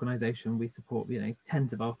 as an organisation, we support, you know,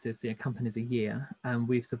 tens of artists, you know, companies a year, and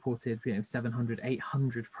we've supported, you know, 700,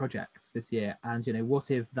 800 projects this year. And, you know,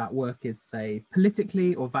 what if that work is, say,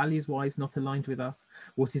 politically or values-wise not aligned with us?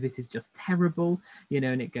 What if it is just terrible, you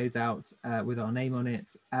know, and it goes out with our name on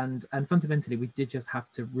it? And fundamentally, we did just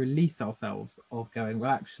have to release ourselves of going,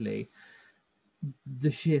 well, actually,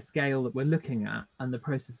 the sheer scale that we're looking at and the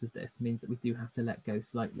process of this means that we do have to let go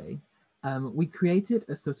slightly. We created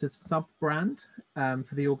a sort of sub-brand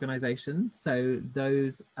for the organisation. So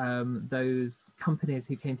those companies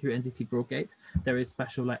who came through NDT Broadgate, there is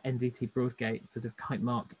special like NDT Broadgate sort of kite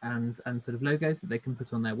mark and sort of logos that they can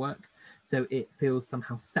put on their work. So it feels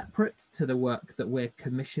somehow separate to the work that we're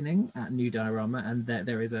commissioning at New Diorama, and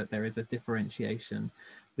there is a differentiation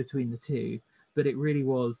between the two. But it really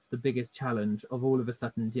was the biggest challenge of all of a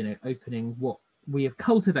sudden, you know, opening what we have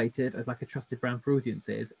cultivated as like a trusted brand for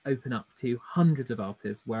audiences, open up to hundreds of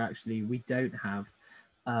artists where actually we don't have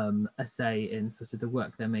a say in sort of the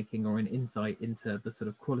work they're making or an insight into the sort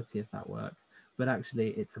of quality of that work. But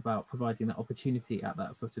actually it's about providing that opportunity at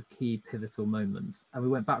that sort of key pivotal moment. And we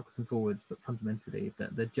went backwards and forwards, but fundamentally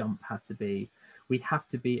the jump had to be, we have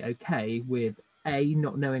to be okay with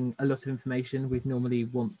not knowing a lot of information we'd normally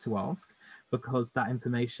want to ask, because that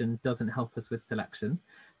information doesn't help us with selection.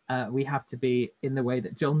 We have to be, in the way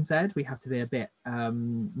that John said, we have to be a bit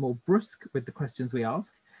more brusque with the questions we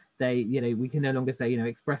ask. We can no longer say, you know,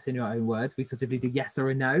 express in your own words. We sort of need a yes or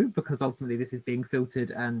a no, because ultimately this is being filtered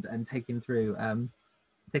and taken through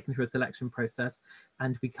a selection process.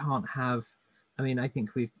 And we can't have, I mean, I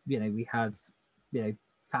think we had, you know,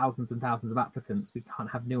 thousands and thousands of applicants. We can't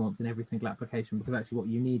have nuance in every single application, because actually what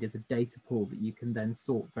you need is a data pool that you can then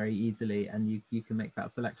sort very easily and you can make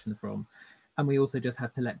that selection from. And we also just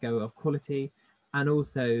had to let go of quality and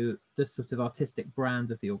also the sort of artistic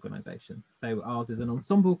brand of the organisation. So ours is an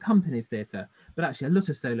ensemble companies theatre, but actually a lot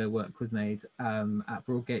of solo work was made at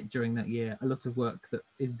Broadgate during that year, a lot of work that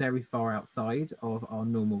is very far outside of our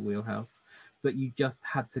normal wheelhouse. But you just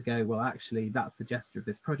had to go, well, actually, that's the gesture of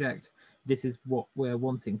this project. This is what we're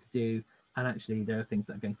wanting to do. And actually, there are things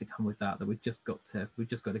that are going to come with that we've just got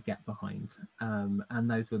to get behind. And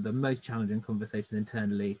those were the most challenging conversations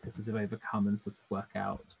internally to sort of overcome and sort of work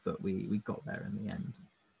out. But we got there in the end.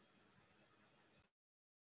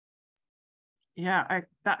 Yeah,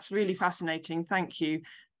 that's really fascinating. Thank you.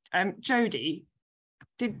 Jodie,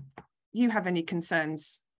 did you have any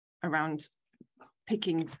concerns around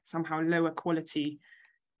picking somehow lower quality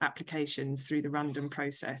applications through the random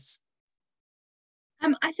process?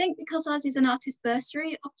 I think because ours is an artist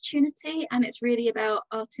bursary opportunity and it's really about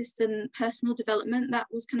artist and personal development, that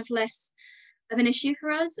was kind of less of an issue for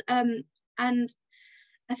us. And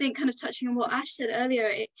I think, kind of touching on what Ash said earlier,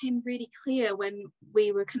 it came really clear when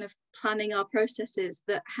we were kind of planning our processes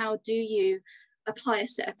that how do you apply a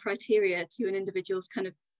set of criteria to an individual's kind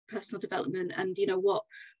of personal development, and you know, what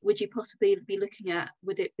would you possibly be looking at?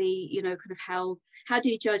 Would it be, you know, kind of how do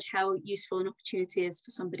you judge how useful an opportunity is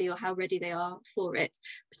for somebody or how ready they are for it,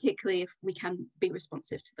 particularly if we can be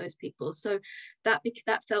responsive to those people? So that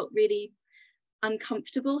felt really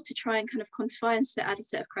uncomfortable to try and kind of quantify and add a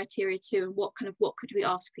set of criteria to, and what could we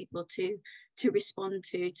ask people to respond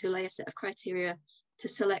to lay a set of criteria to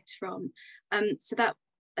select from. So that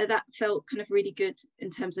felt kind of really good in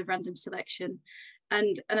terms of random selection.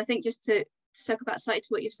 And I think just to circle back slightly to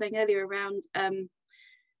what you were saying earlier around the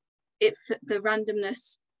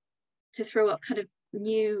randomness to throw up kind of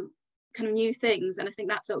new things, and I think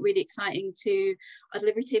that felt really exciting to our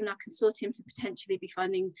delivery team and our consortium to potentially be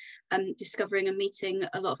finding, discovering and meeting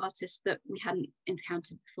a lot of artists that we hadn't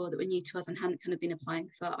encountered before, that were new to us and hadn't kind of been applying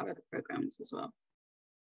for our other programs as well.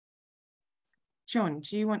 John,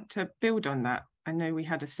 do you want to build on that? I know we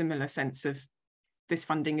had a similar sense of this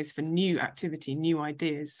funding is for new activity, new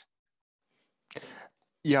ideas.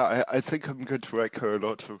 Yeah, I think I'm going to echo a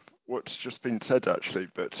lot of what's just been said, actually.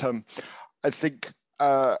 But I think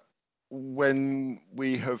when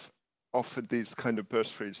we have offered these kind of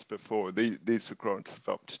bursaries before, these are grants of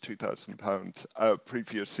up to £2,000.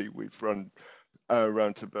 Previously, we've run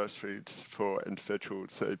round of bursaries for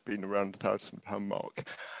individuals that had been around the £1,000 mark.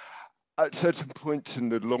 At a certain point in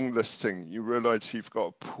the long listing, you realise you've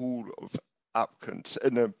got a pool of applicants.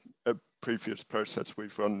 In a previous process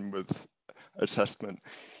we've run with assessment,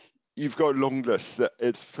 you've got a long list that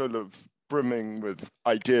it's full of brimming with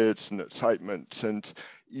ideas and excitement, and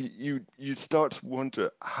you start to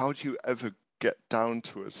wonder, how do you ever get down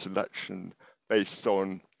to a selection based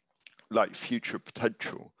on like future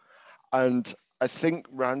potential? And I think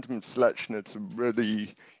random selection is a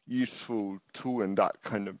really useful tool in that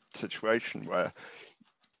kind of situation, where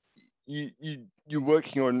you're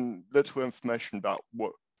working on little information about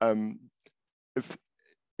what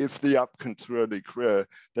if the applicant's early career,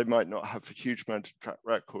 they might not have a huge amount of track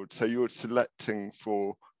record. So you're selecting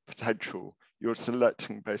for potential, you're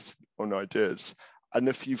selecting based on ideas. And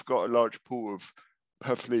if you've got a large pool of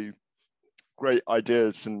perfectly great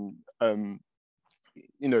ideas and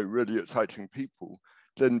really exciting people,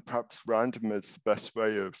 then perhaps random is the best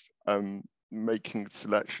way of making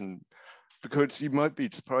selection, because you might be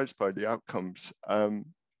surprised by the outcomes.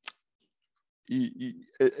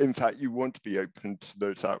 In fact, you want to be open to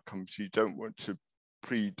those outcomes. You don't want to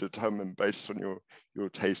predetermine based on your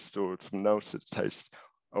taste or someone else's taste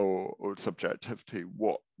or subjectivity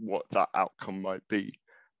what that outcome might be.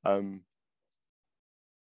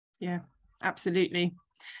 Yeah, absolutely.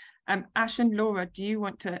 Ash and Laura, do you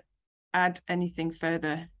want to add anything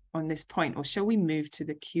further on this point, or shall we move to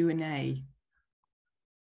the Q&A?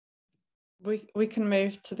 We can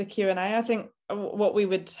move to the Q&A. I think what we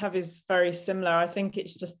would have is very similar. I think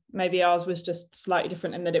it's just maybe ours was just slightly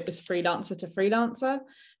different in that it was freelancer to freelancer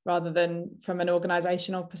rather than from an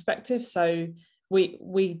organisational perspective. So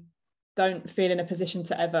we don't feel in a position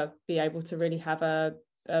to ever be able to really have a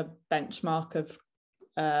benchmark of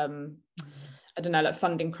I don't know, like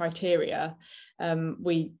funding criteria.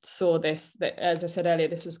 We saw this, that, as I said earlier,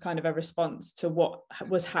 this was kind of a response to what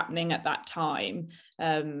was happening at that time,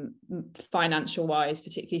 financial wise,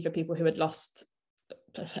 particularly for people who had lost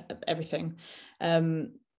everything.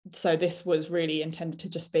 So this was really intended to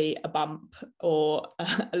just be a bump or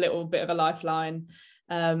a little bit of a lifeline.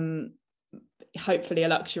 Hopefully a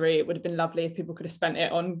luxury. It would have been lovely if people could have spent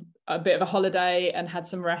it on a bit of a holiday and had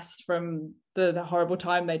some rest from the horrible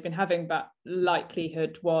time they'd been having, but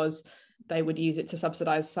likelihood was they would use it to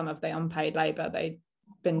subsidize some of the unpaid labor they'd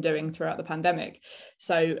been doing throughout the pandemic.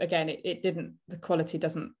 So again, it didn't, the quality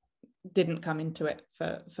didn't come into it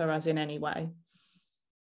for us in any way.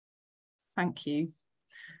 Thank you.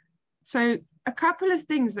 So a couple of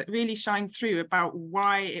things that really shine through about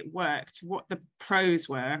why it worked, what the pros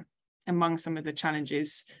were among some of the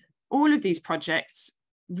challenges. All of these projects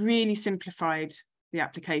really simplified the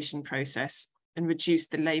application process and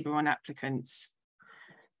reduced the labour on applicants.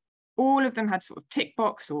 All of them had sort of tick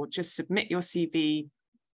box or just submit your CV,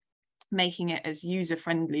 making it as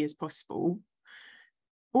user-friendly as possible.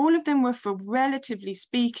 All of them were, for relatively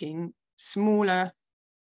speaking, smaller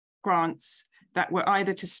grants that were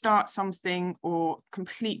either to start something or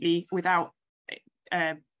completely without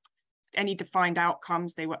any defined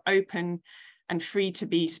outcomes. They were open and free to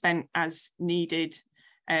be spent as needed.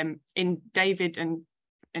 In David and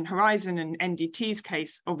in Horizon and NDT's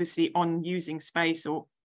case, obviously on using space or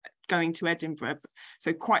going to Edinburgh.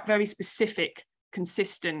 So quite very specific,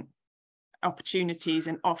 consistent opportunities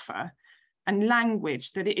and offer, and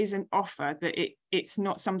language that it is an offer, that it's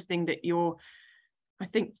not something that you're, I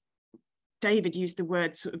think David used the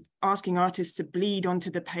word sort of asking artists to bleed onto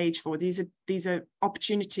the page for. These are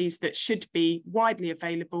opportunities that should be widely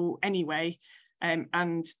available anyway,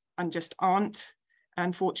 and just aren't,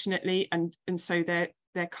 unfortunately, and so they're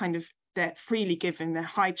freely given, they're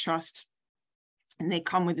high trust, and they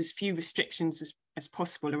come with as few restrictions as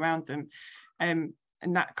possible around them, and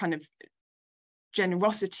that kind of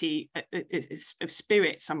generosity of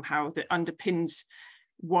spirit somehow that underpins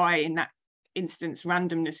why in that instance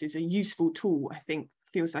randomness is a useful tool, I think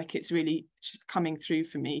feels like it's really coming through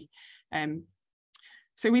for me.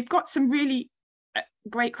 So we've got some really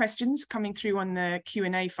great questions coming through on the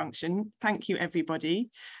Q&A function. Thank you, everybody.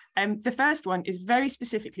 The first one is very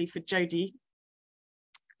specifically for Jodie,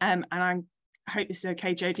 and I hope this is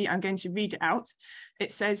okay, Jodie. I'm going to read it out.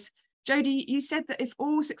 It says, Jodie, you said that if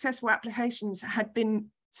all successful applications had been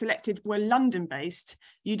selected were London-based,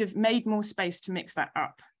 you'd have made more space to mix that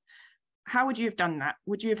up. How would you have done that?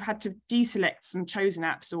 Would you have had to deselect some chosen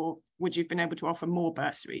apps, or would you have been able to offer more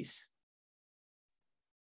bursaries?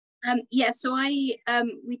 Yeah, so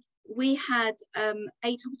we had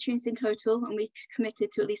 8 opportunities in total, and we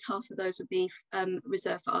committed to at least half of those would be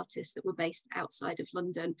reserved for artists that were based outside of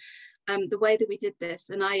London. the way that we did this,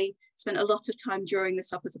 and I spent a lot of time drawing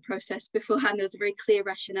this up as a process beforehand. There's a very clear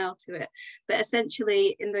rationale to it, but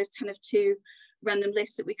essentially in those kind of 2 random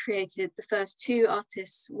lists that we created, the first 2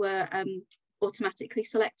 artists were automatically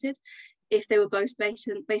selected if they were both based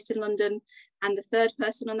in London, and the 3rd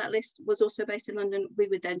person on that list was also based in London. We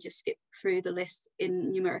would then just skip through the list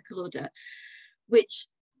in numerical order, which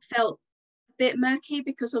felt a bit murky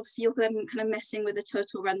because obviously you're then kind of messing with a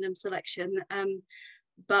total random selection.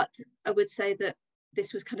 But I would say that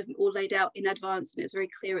this was kind of all laid out in advance, and it was very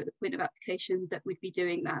clear at the point of application that we'd be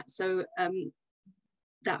doing that. So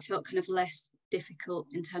that felt kind of less difficult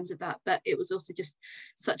in terms of that. But it was also just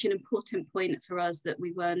such an important point for us that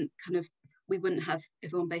we wouldn't have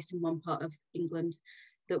everyone based in one part of England,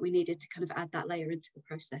 that we needed to kind of add that layer into the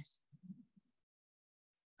process.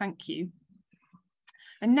 Thank you.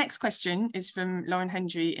 The next question is from Lauren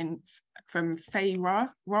Hendry from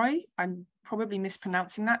Roy. I'm probably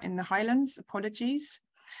mispronouncing that, in the Highlands, apologies.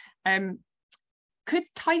 Could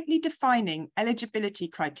tightly defining eligibility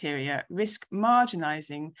criteria risk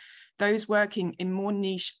marginalising those working in more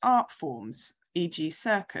niche art forms, e.g.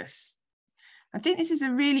 circus? I think this is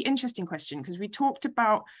a really interesting question, because we talked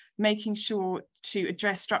about making sure to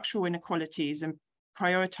address structural inequalities and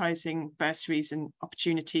prioritising bursaries and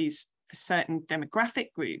opportunities for certain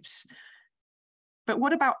demographic groups. But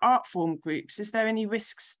what about art form groups? Is there any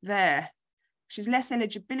risks there? Which is less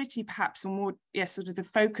eligibility perhaps, or more, yes, sort of the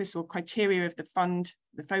focus or criteria of the fund,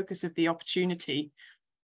 the focus of the opportunity.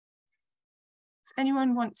 Does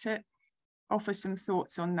anyone want to offer some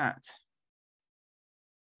thoughts on that?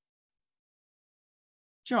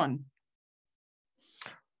 John?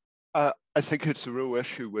 I think it's a real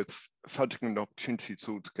issue with funding and opportunities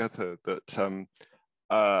altogether, that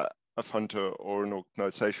a funder or an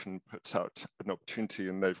organisation puts out an opportunity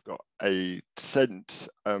and they've got a sense,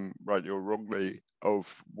 rightly or wrongly,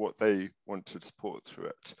 of what they want to support through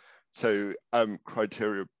it. So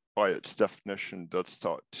criteria by its definition does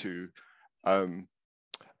start to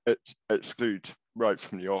exclude right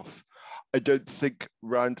from the off. I don't think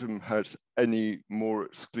random has any more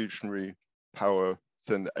exclusionary power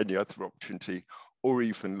than any other opportunity, or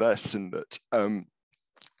even less, in that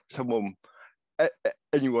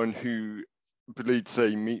anyone who believes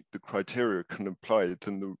they meet the criteria can apply,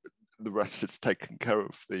 then the rest is taken care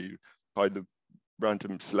of by the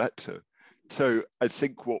random selector. So I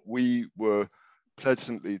think what we were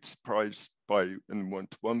pleasantly surprised by in the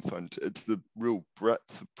one-to-one fund, it's the real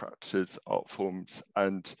breadth of practices, art forms,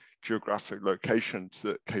 and geographic locations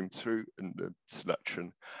that came through in the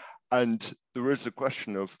selection. And there is a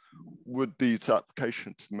question of, would these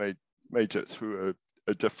applications made it through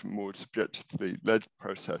a different, more subjectively led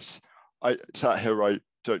process? I sat here, I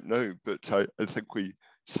don't know, but I think we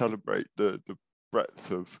celebrate the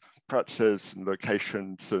breadth of practices and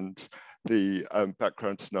locations and the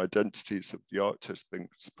backgrounds and identities of the artists being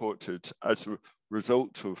supported as a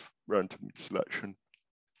result of random selection.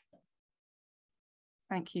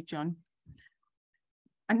 Thank you, John.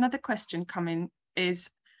 Another question coming is,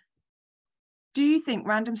 do you think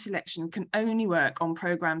random selection can only work on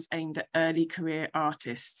programmes aimed at early career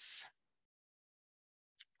artists?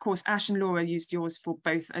 Of course, Ash and Laura used yours for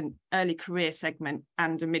both an early career segment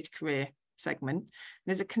and a mid-career segment.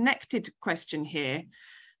 There's a connected question here,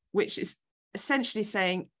 which is essentially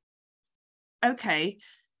saying, okay,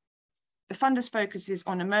 the funder's focus is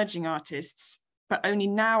on emerging artists, but only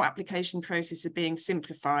now application processes are being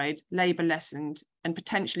simplified, labour lessened, and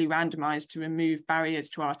potentially randomised to remove barriers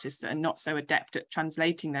to artists that are not so adept at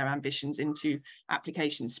translating their ambitions into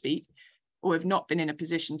application speak, or have not been in a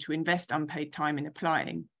position to invest unpaid time in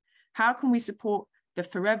applying. How can we support the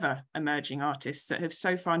forever emerging artists that have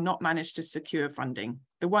so far not managed to secure funding,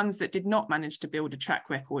 the ones that did not manage to build a track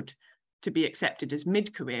record to be accepted as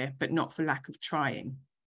mid-career, but not for lack of trying?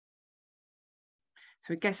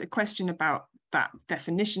 So I guess a question about that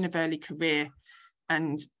definition of early career,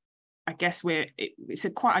 and I guess it's a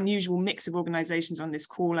quite unusual mix of organisations on this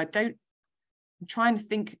call. I'm trying to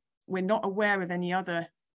think, we're not aware of any other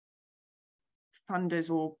funders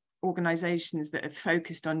or organisations that have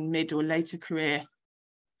focused on mid or later career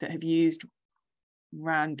that have used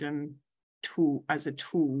random tool as a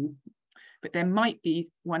tool, but there might be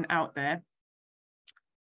one out there.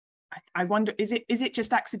 I wonder, is it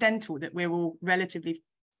just accidental that we're all relatively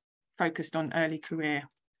focused on early career?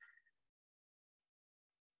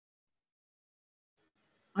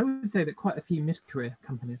 I would say that quite a few mid-career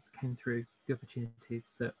companies came through the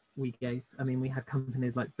opportunities that we gave. I mean, we had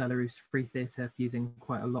companies like Belarus Free Theatre using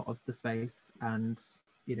quite a lot of the space, and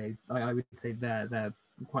I would say they're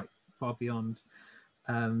quite far beyond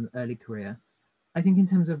early career. I think in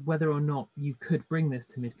terms of whether or not you could bring this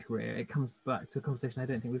to mid-career, it comes back to a conversation I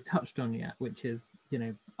don't think we've touched on yet, which is, you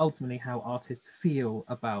know, ultimately how artists feel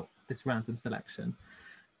about this random selection.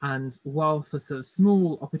 And while for sort of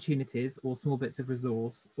small opportunities or small bits of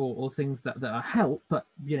resource or things that are help, but,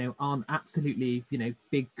 you know, aren't absolutely, you know,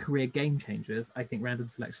 big career game changers, I think random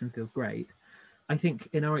selection feels great. I think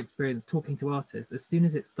in our experience talking to artists, as soon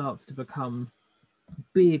as it starts to become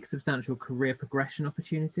big substantial career progression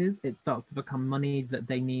opportunities, it starts to become money that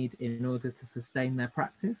they need in order to sustain their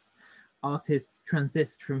practice. Artists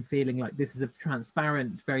transist from feeling like this is a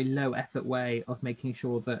transparent, very low effort way of making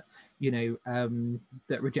sure that, you know,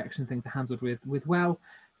 that rejection things are handled with well,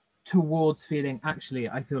 towards feeling, actually,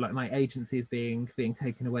 I feel like my agency is being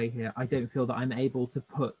taken away here. I don't feel that I'm able to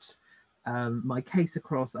put my case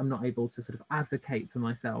across. I'm not able to sort of advocate for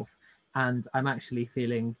myself. And I'm actually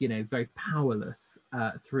feeling, you know, very powerless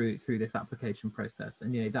through this application process.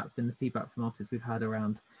 And, you know, that's been the feedback from artists we've had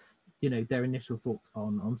around, you know, their initial thoughts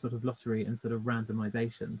on sort of lottery and sort of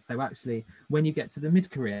randomization. So actually, when you get to the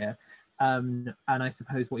mid-career, and I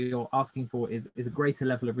suppose what you're asking for is a greater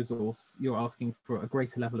level of resource, you're asking for a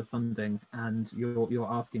greater level of funding, and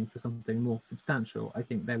you're asking for something more substantial, I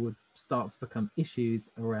think there would start to become issues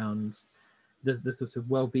around the sort of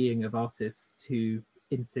well-being of artists to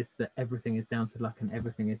insist that everything is down to luck and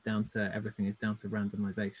everything is down to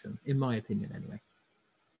randomization, in my opinion anyway.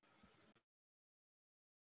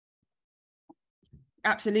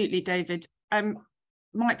 Absolutely, David.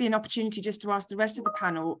 Might be an opportunity just to ask the rest of the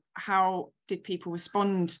panel, how did people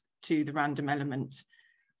respond to the random element?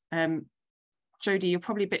 Jodie, you're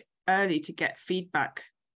probably a bit early to get feedback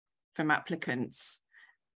from applicants.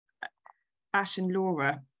 Ash and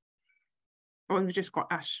Laura, or we've just got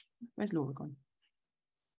Ash. Where's Laura gone?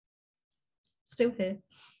 Still here.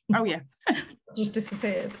 Oh yeah. Just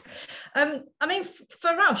disappeared. I mean, for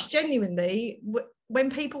us, genuinely, when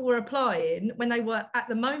people were applying, when they were at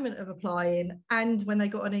the moment of applying, and when they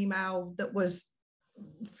got an email that was,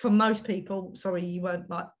 for most people, sorry, you weren't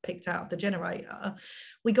like picked out of the generator,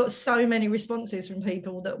 we got so many responses from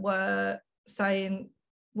people that were saying,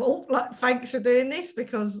 well, like, thanks for doing this,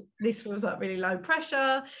 because this was like really low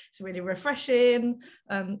pressure, it's really refreshing,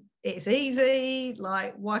 it's easy,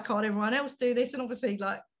 like, why can't everyone else do this? And obviously,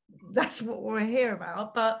 like, that's what we're here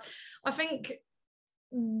about. But I think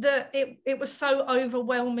that it was so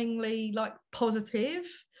overwhelmingly like positive.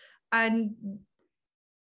 And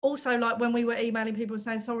also, like, when we were emailing people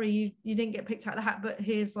saying, sorry, you didn't get picked out of the hat, but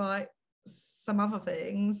here's like some other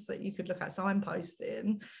things that you could look at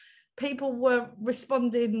signposting, people were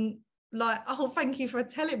responding like, oh, thank you for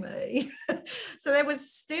telling me. So there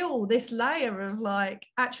was still this layer of like,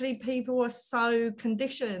 actually people were so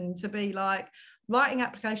conditioned to be like writing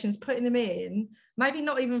applications, putting them in, maybe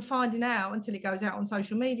not even finding out until it goes out on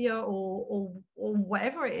social media or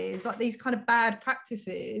whatever it is, like these kind of bad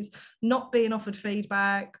practices, not being offered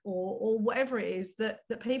feedback or whatever it is, that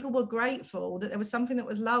people were grateful that there was something that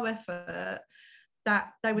was low effort,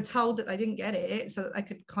 that they were told that they didn't get it so that they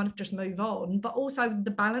could kind of just move on, but also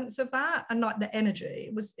the balance of that and like the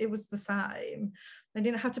energy, it was the same. They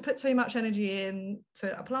didn't have to put too much energy in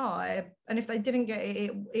to apply, and if they didn't get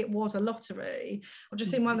it, it was a lottery. I've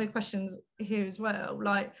just seen one of the questions here as well.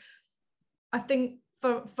 Like, I think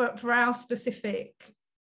for our specific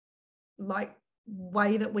like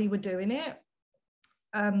way that we were doing it,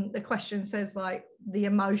 the question says like the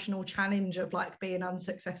emotional challenge of like being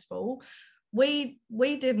unsuccessful. We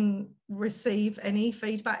didn't receive any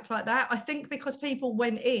feedback like that. I think because people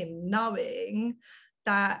went in knowing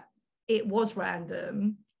that it was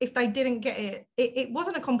random. If they didn't get it, it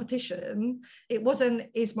wasn't a competition. It wasn't,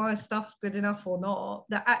 is my stuff good enough or not?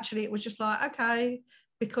 That actually it was just like, okay,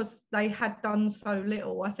 because they had done so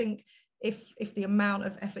little. I think if the amount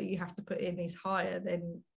of effort you have to put in is higher,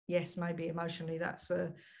 then yes, maybe emotionally that's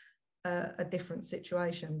a different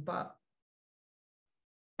situation. But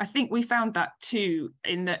I think we found that too,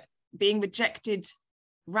 in that being rejected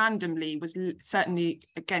randomly was certainly,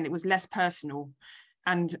 again, it was less personal.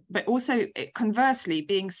 But also conversely,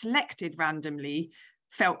 being selected randomly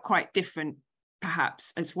felt quite different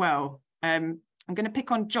perhaps as well. I'm going to pick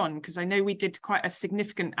on John, because I know we did quite a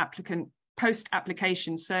significant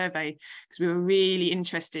post-application survey, because we were really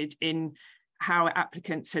interested in how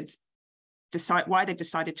applicants had why they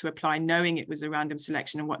decided to apply knowing it was a random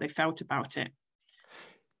selection and what they felt about it.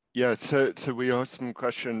 Yeah, so we asked some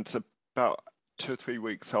questions about 2 or 3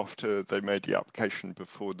 weeks after they made the application,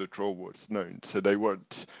 before the draw was known. So they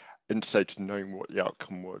weren't, instead of knowing what the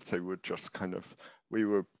outcome was, they were just kind of, we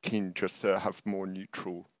were keen just to have more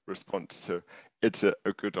neutral response to, is it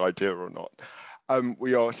a good idea or not?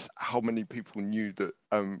 We asked how many people knew that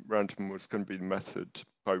random was going to be the method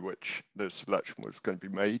by which the selection was going to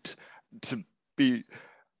be made, to be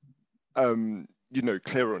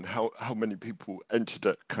clear on how many people entered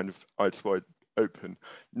it kind of eyes wide open.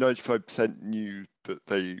 95% knew that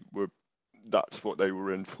that's what they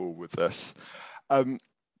were in for with this.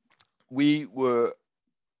 We were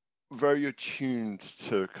very attuned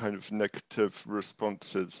to kind of negative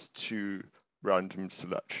responses to random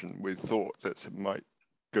selection. We thought that it might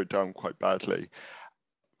go down quite badly.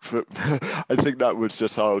 I think that was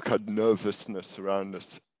just our kind of nervousness around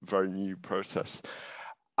this very new process.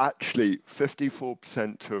 Actually,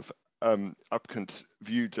 54% of applicants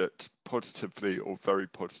viewed it positively or very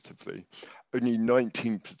positively. Only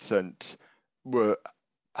 19%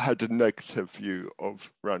 had a negative view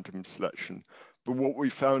of random selection. But what we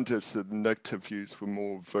found is that the negative views were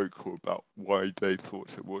more vocal about why they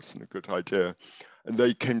thought it wasn't a good idea. And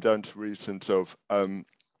they came down to reasons of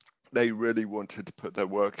they really wanted to put their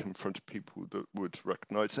work in front of people that would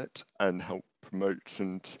recognize it and help promote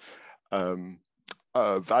and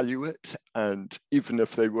value it. And even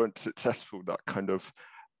if they weren't successful, that kind of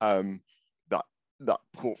that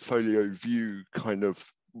portfolio view kind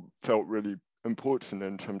of felt really important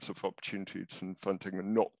in terms of opportunities and funding,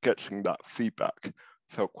 and not getting that feedback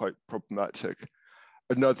felt quite problematic.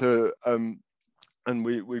 Another, and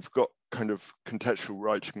we've got kind of contextual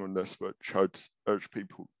writing on this, which I'd urge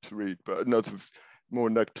people to read, but another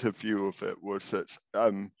more negative view of it was that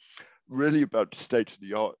really about the state of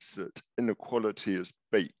the arts, that inequality is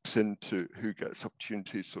baked into who gets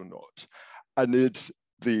opportunities or not. And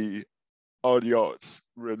are the arts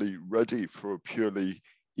really ready for a purely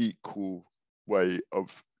equal way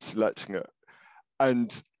of selecting it?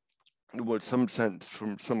 And there was some sense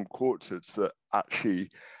from some quarters that actually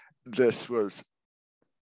this was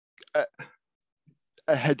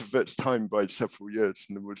ahead of its time by several years,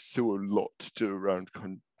 and there was still a lot to do around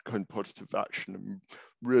kind of positive action and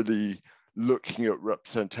really looking at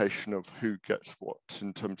representation of who gets what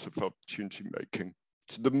in terms of opportunity making.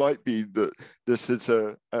 So there might be that this is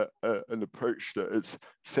an approach that is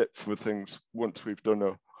fit for things once we've done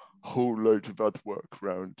a whole load of other work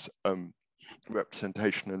around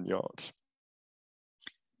representation in the arts.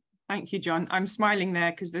 Thank you, John. I'm smiling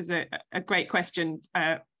there because there's a great question.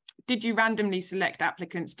 Did you randomly select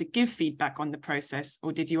applicants to give feedback on the process,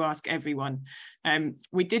 or did you ask everyone?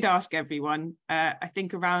 We did ask everyone. I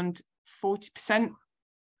think around 40%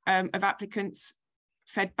 of applicants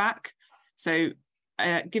fed back. So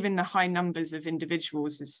given the high numbers of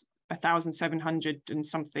individuals, there's 1,700 and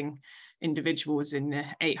something individuals in the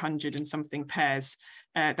 800 and something pairs,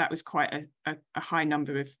 that was quite a high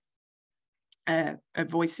number of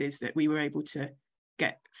voices that we were able to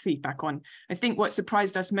get feedback on. I think what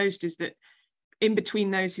surprised us most is that in between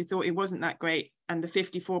those who thought it wasn't that great and the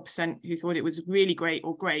 54% who thought it was really great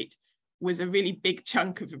or great, was a really big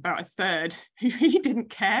chunk of about a third who really didn't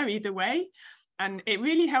care either way. And it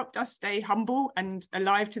really helped us stay humble and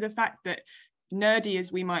alive to the fact that, nerdy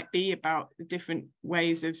as we might be about the different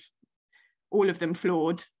ways of, all of them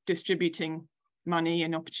flawed, distributing money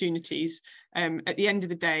and opportunities, at the end of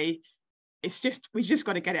the day, we've just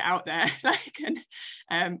got to get it out there,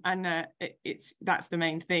 that's the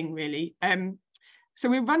main thing, really. So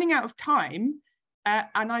we're running out of time,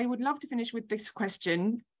 and I would love to finish with this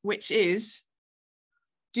question, which is,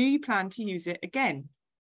 do you plan to use it again?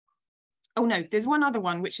 Oh no, there's one other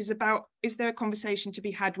one, which is about, is there a conversation to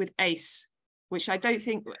be had with ACE? Which I don't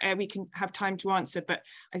think we can have time to answer, but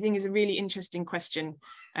I think is a really interesting question,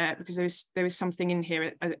 because there is something in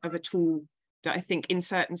here of a tool that I think in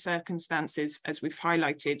certain circumstances, as we've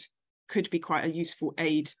highlighted, could be quite a useful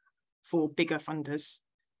aid for bigger funders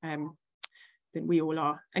than we all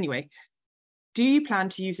are. Anyway, do you plan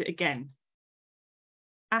to use it again?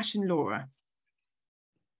 Ash and Laura.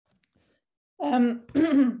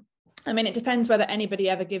 I mean, it depends whether anybody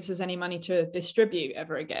ever gives us any money to distribute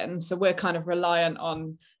ever again. So we're kind of reliant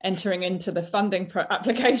on entering into the funding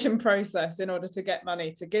application process in order to get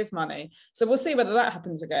money, to give money. So we'll see whether that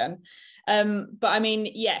happens again. But I mean,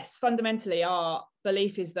 yes, fundamentally our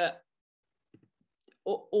belief is that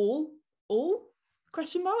all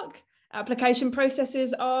question mark application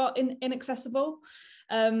processes are inaccessible.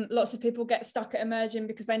 Lots of people get stuck at emerging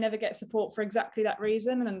because they never get support for exactly that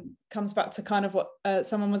reason, and comes back to kind of what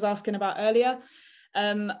someone was asking about earlier.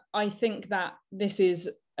 I think that this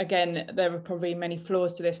is, again, there are probably many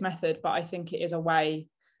flaws to this method, but I think it is a way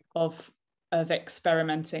of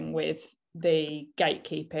experimenting with the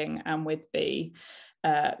gatekeeping and with the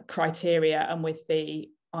criteria and with the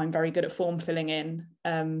I'm very good at form filling in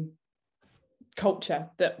culture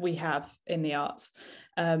that we have in the arts.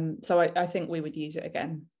 So I think we would use it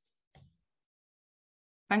again.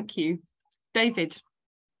 Thank you. David.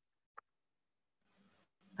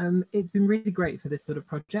 It's been really great for this sort of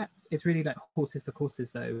project. It's really like horses for courses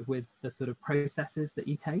though, with the sort of processes that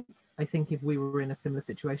you take. I think if we were in a similar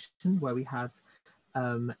situation where we had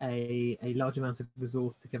a large amount of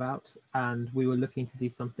resource to give out and we were looking to do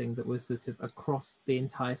something that was sort of across the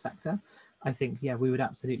entire sector, I think, yeah, we would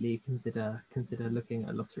absolutely consider looking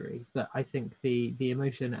at lottery. But I think the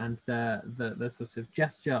emotion and the sort of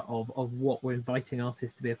gesture of what we're inviting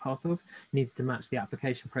artists to be a part of needs to match the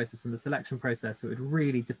application process and the selection process. So it would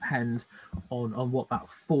really depend on what that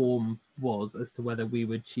form was as to whether we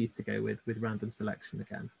would choose to go with random selection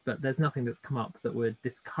again. But there's nothing that's come up that would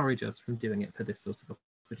discourage us from doing it for this sort of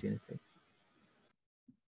opportunity.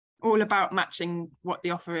 All about matching what the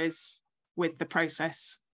offer is with the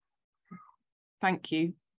process. Thank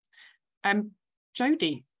you.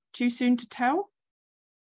 Jodie, too soon to tell?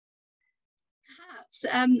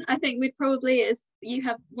 I think we'd probably, as you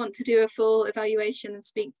want to do a full evaluation and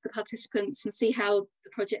speak to the participants and see how the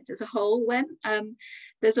project as a whole went.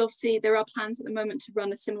 There are plans at the moment to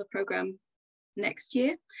run a similar programme next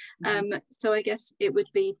year. So I guess it would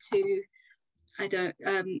be to,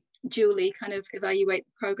 Julie kind of evaluate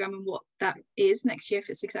the programme and what that is next year,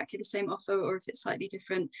 if it's exactly the same offer or if it's slightly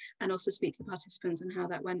different, and also speak to the participants and how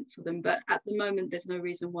that went for them. But at the moment, there's no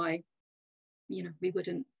reason why, we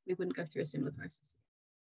wouldn't go through a similar process.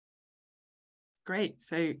 Great.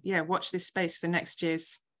 So yeah, watch this space for next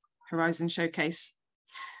year's Horizon Showcase.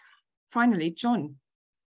 Finally, John.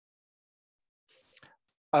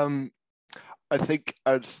 I think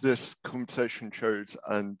as this conversation shows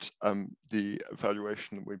and the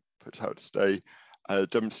evaluation that we put out today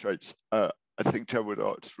demonstrates, I think Jerwood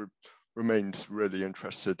Arts remains really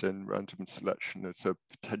interested in random selection as a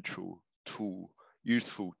potential tool,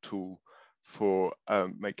 useful tool for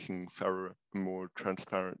making fairer and more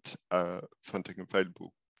transparent funding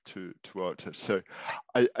available to artists. So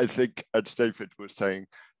I think, as David was saying,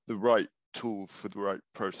 the right tool for the right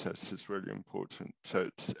process is really important. So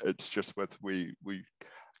it's just whether we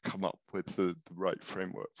come up with the right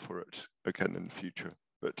framework for it again in the future.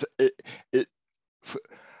 But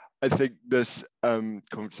I think this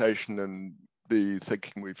conversation and the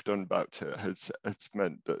thinking we've done about it has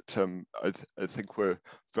meant that I think we're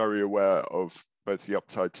very aware of both the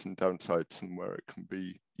upsides and downsides and where it can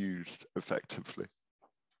be used effectively.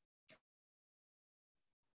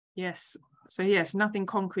 Yes. So yes, nothing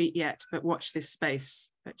concrete yet, but watch this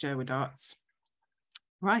space at Jerwood Arts.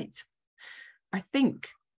 Right. I think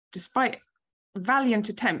despite valiant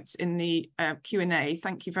attempts in the Q&A,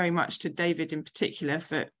 thank you very much to David in particular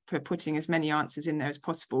for putting as many answers in there as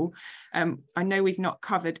possible. I know we've not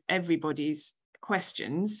covered everybody's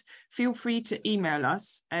questions. Feel free to email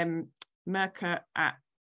us,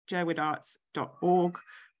 merker@jerwoodarts.org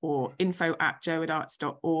or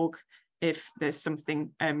info@jerwoodarts.org if there's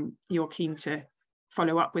something you're keen to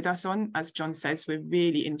follow up with us on. As John says, we're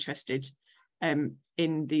really interested in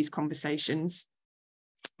these conversations.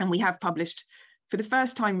 And we have published for the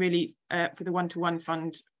first time really for the One-to-One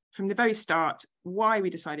Fund from the very start, why we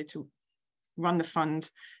decided to run the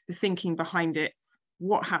fund, the thinking behind it,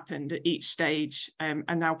 what happened at each stage,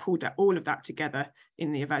 and now pulled all of that together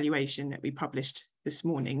in the evaluation that we published this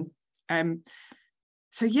morning.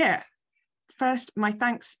 So yeah, first, my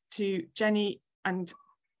thanks to Jenny and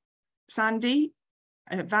Sandy,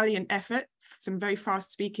 a valiant effort, some very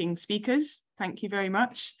fast speaking speakers. Thank you very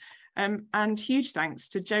much. And huge thanks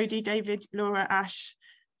to Jodie, David, Laura, Ash,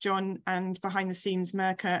 John, and behind the scenes,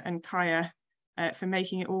 Merker and Kaya for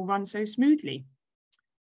making it all run so smoothly.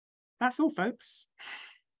 That's all, folks.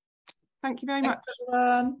 Thank you very much.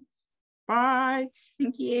 Everyone. Bye.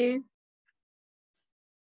 Thank you.